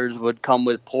Ramblers would come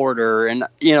with Porter. And,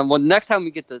 next time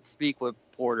we get to speak with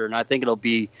Porter, and I think it'll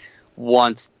be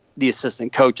once the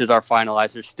assistant coaches are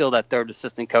finalized, there's still that third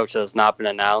assistant coach that has not been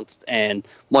announced. And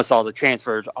once all the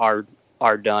transfers are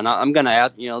done, I'm going to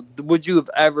ask, would you have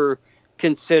ever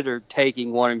considered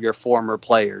taking one of your former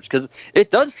players? Because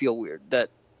it does feel weird that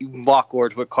you walk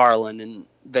words with Carlin in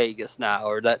Vegas now,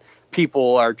 or that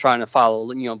people are trying to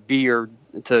follow, Beard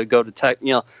to go to Tech.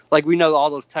 Like, we know all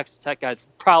those Texas Tech guys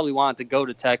probably wanted to go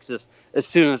to Texas as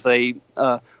soon as they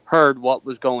heard what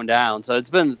was going down. So it's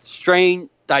been a strange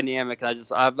dynamic.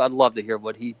 I'd love to hear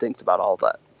what he thinks about all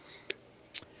that.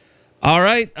 All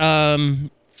right.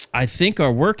 I think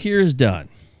our work here is done.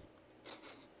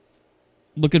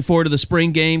 Looking forward to the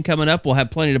spring game coming up. We'll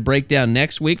have plenty to break down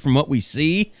next week from what we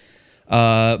see.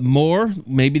 More,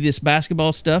 maybe this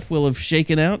basketball stuff will have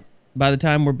shaken out by the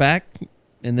time we're back,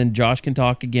 and then Josh can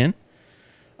talk again.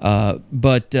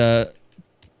 But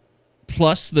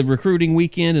plus the recruiting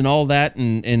weekend and all that,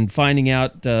 and finding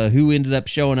out who ended up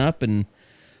showing up and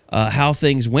how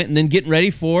things went, and then getting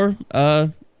ready for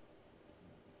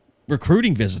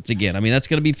recruiting visits again. I mean, that's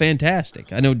going to be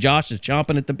fantastic. I know Josh is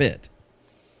chomping at the bit.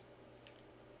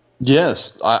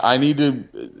 Yes, I need to.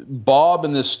 Bob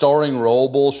and this starring role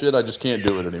bullshit, I just can't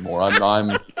do it anymore.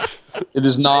 It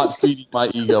is not feeding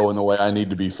my ego in the way I need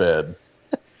to be fed.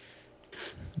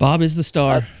 Bob is the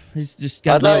star. He's just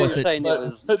got to deal with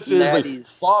it. Seriously,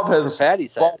 Bob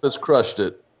has crushed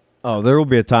it. Oh, there will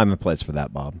be a time and place for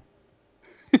that, Bob.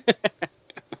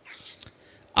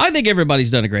 I think everybody's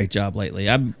done a great job lately.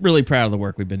 I'm really proud of the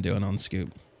work we've been doing on the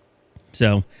Scoop.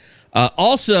 So,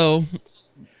 also,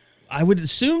 I would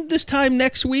assume this time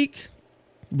next week,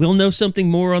 we'll know something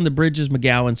more on the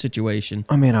Bridges-McGowan situation.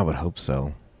 I mean, I would hope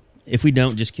so. If we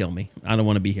don't, just kill me. I don't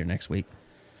want to be here next week.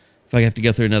 If I have to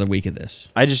go through another week of this.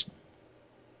 I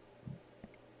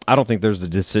don't think there's a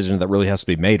decision that really has to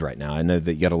be made right now. I know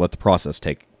that you got to let the process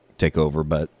take over,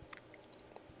 but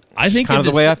I think kind of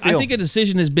the way I feel. I think a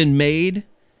decision has been made,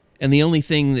 and the only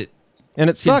thing that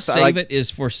it sucks. Save it is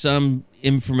for some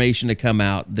information to come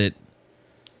out that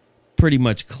pretty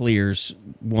much clears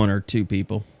one or two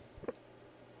people.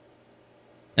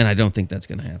 And I don't think that's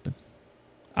going to happen.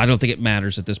 I don't think it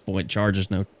matters at this point. Charges,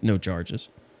 no charges.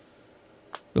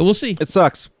 But we'll see. It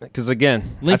sucks because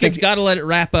again, Lincoln's got to let it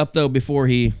wrap up though before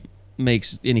he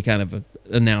makes any kind of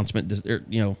announcement,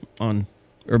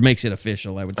 or makes it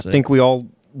official. I would say. I think we all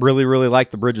really, really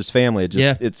like the Bridges family.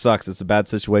 It sucks. It's a bad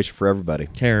situation for everybody.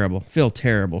 Terrible. Feel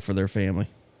terrible for their family.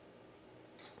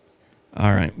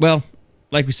 All right. Well,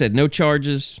 like we said, no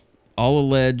charges, all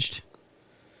alleged.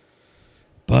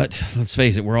 But let's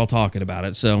face it, we're all talking about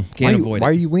it, so can't avoid it. Why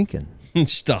are you winking?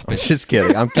 Stop it. Just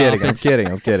kidding. I'm kidding. I'm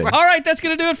kidding. All right, that's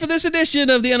going to do it for this edition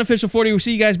of the Unofficial 40. We'll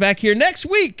see you guys back here next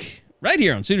week, right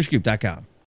here on SoonerScoop.com.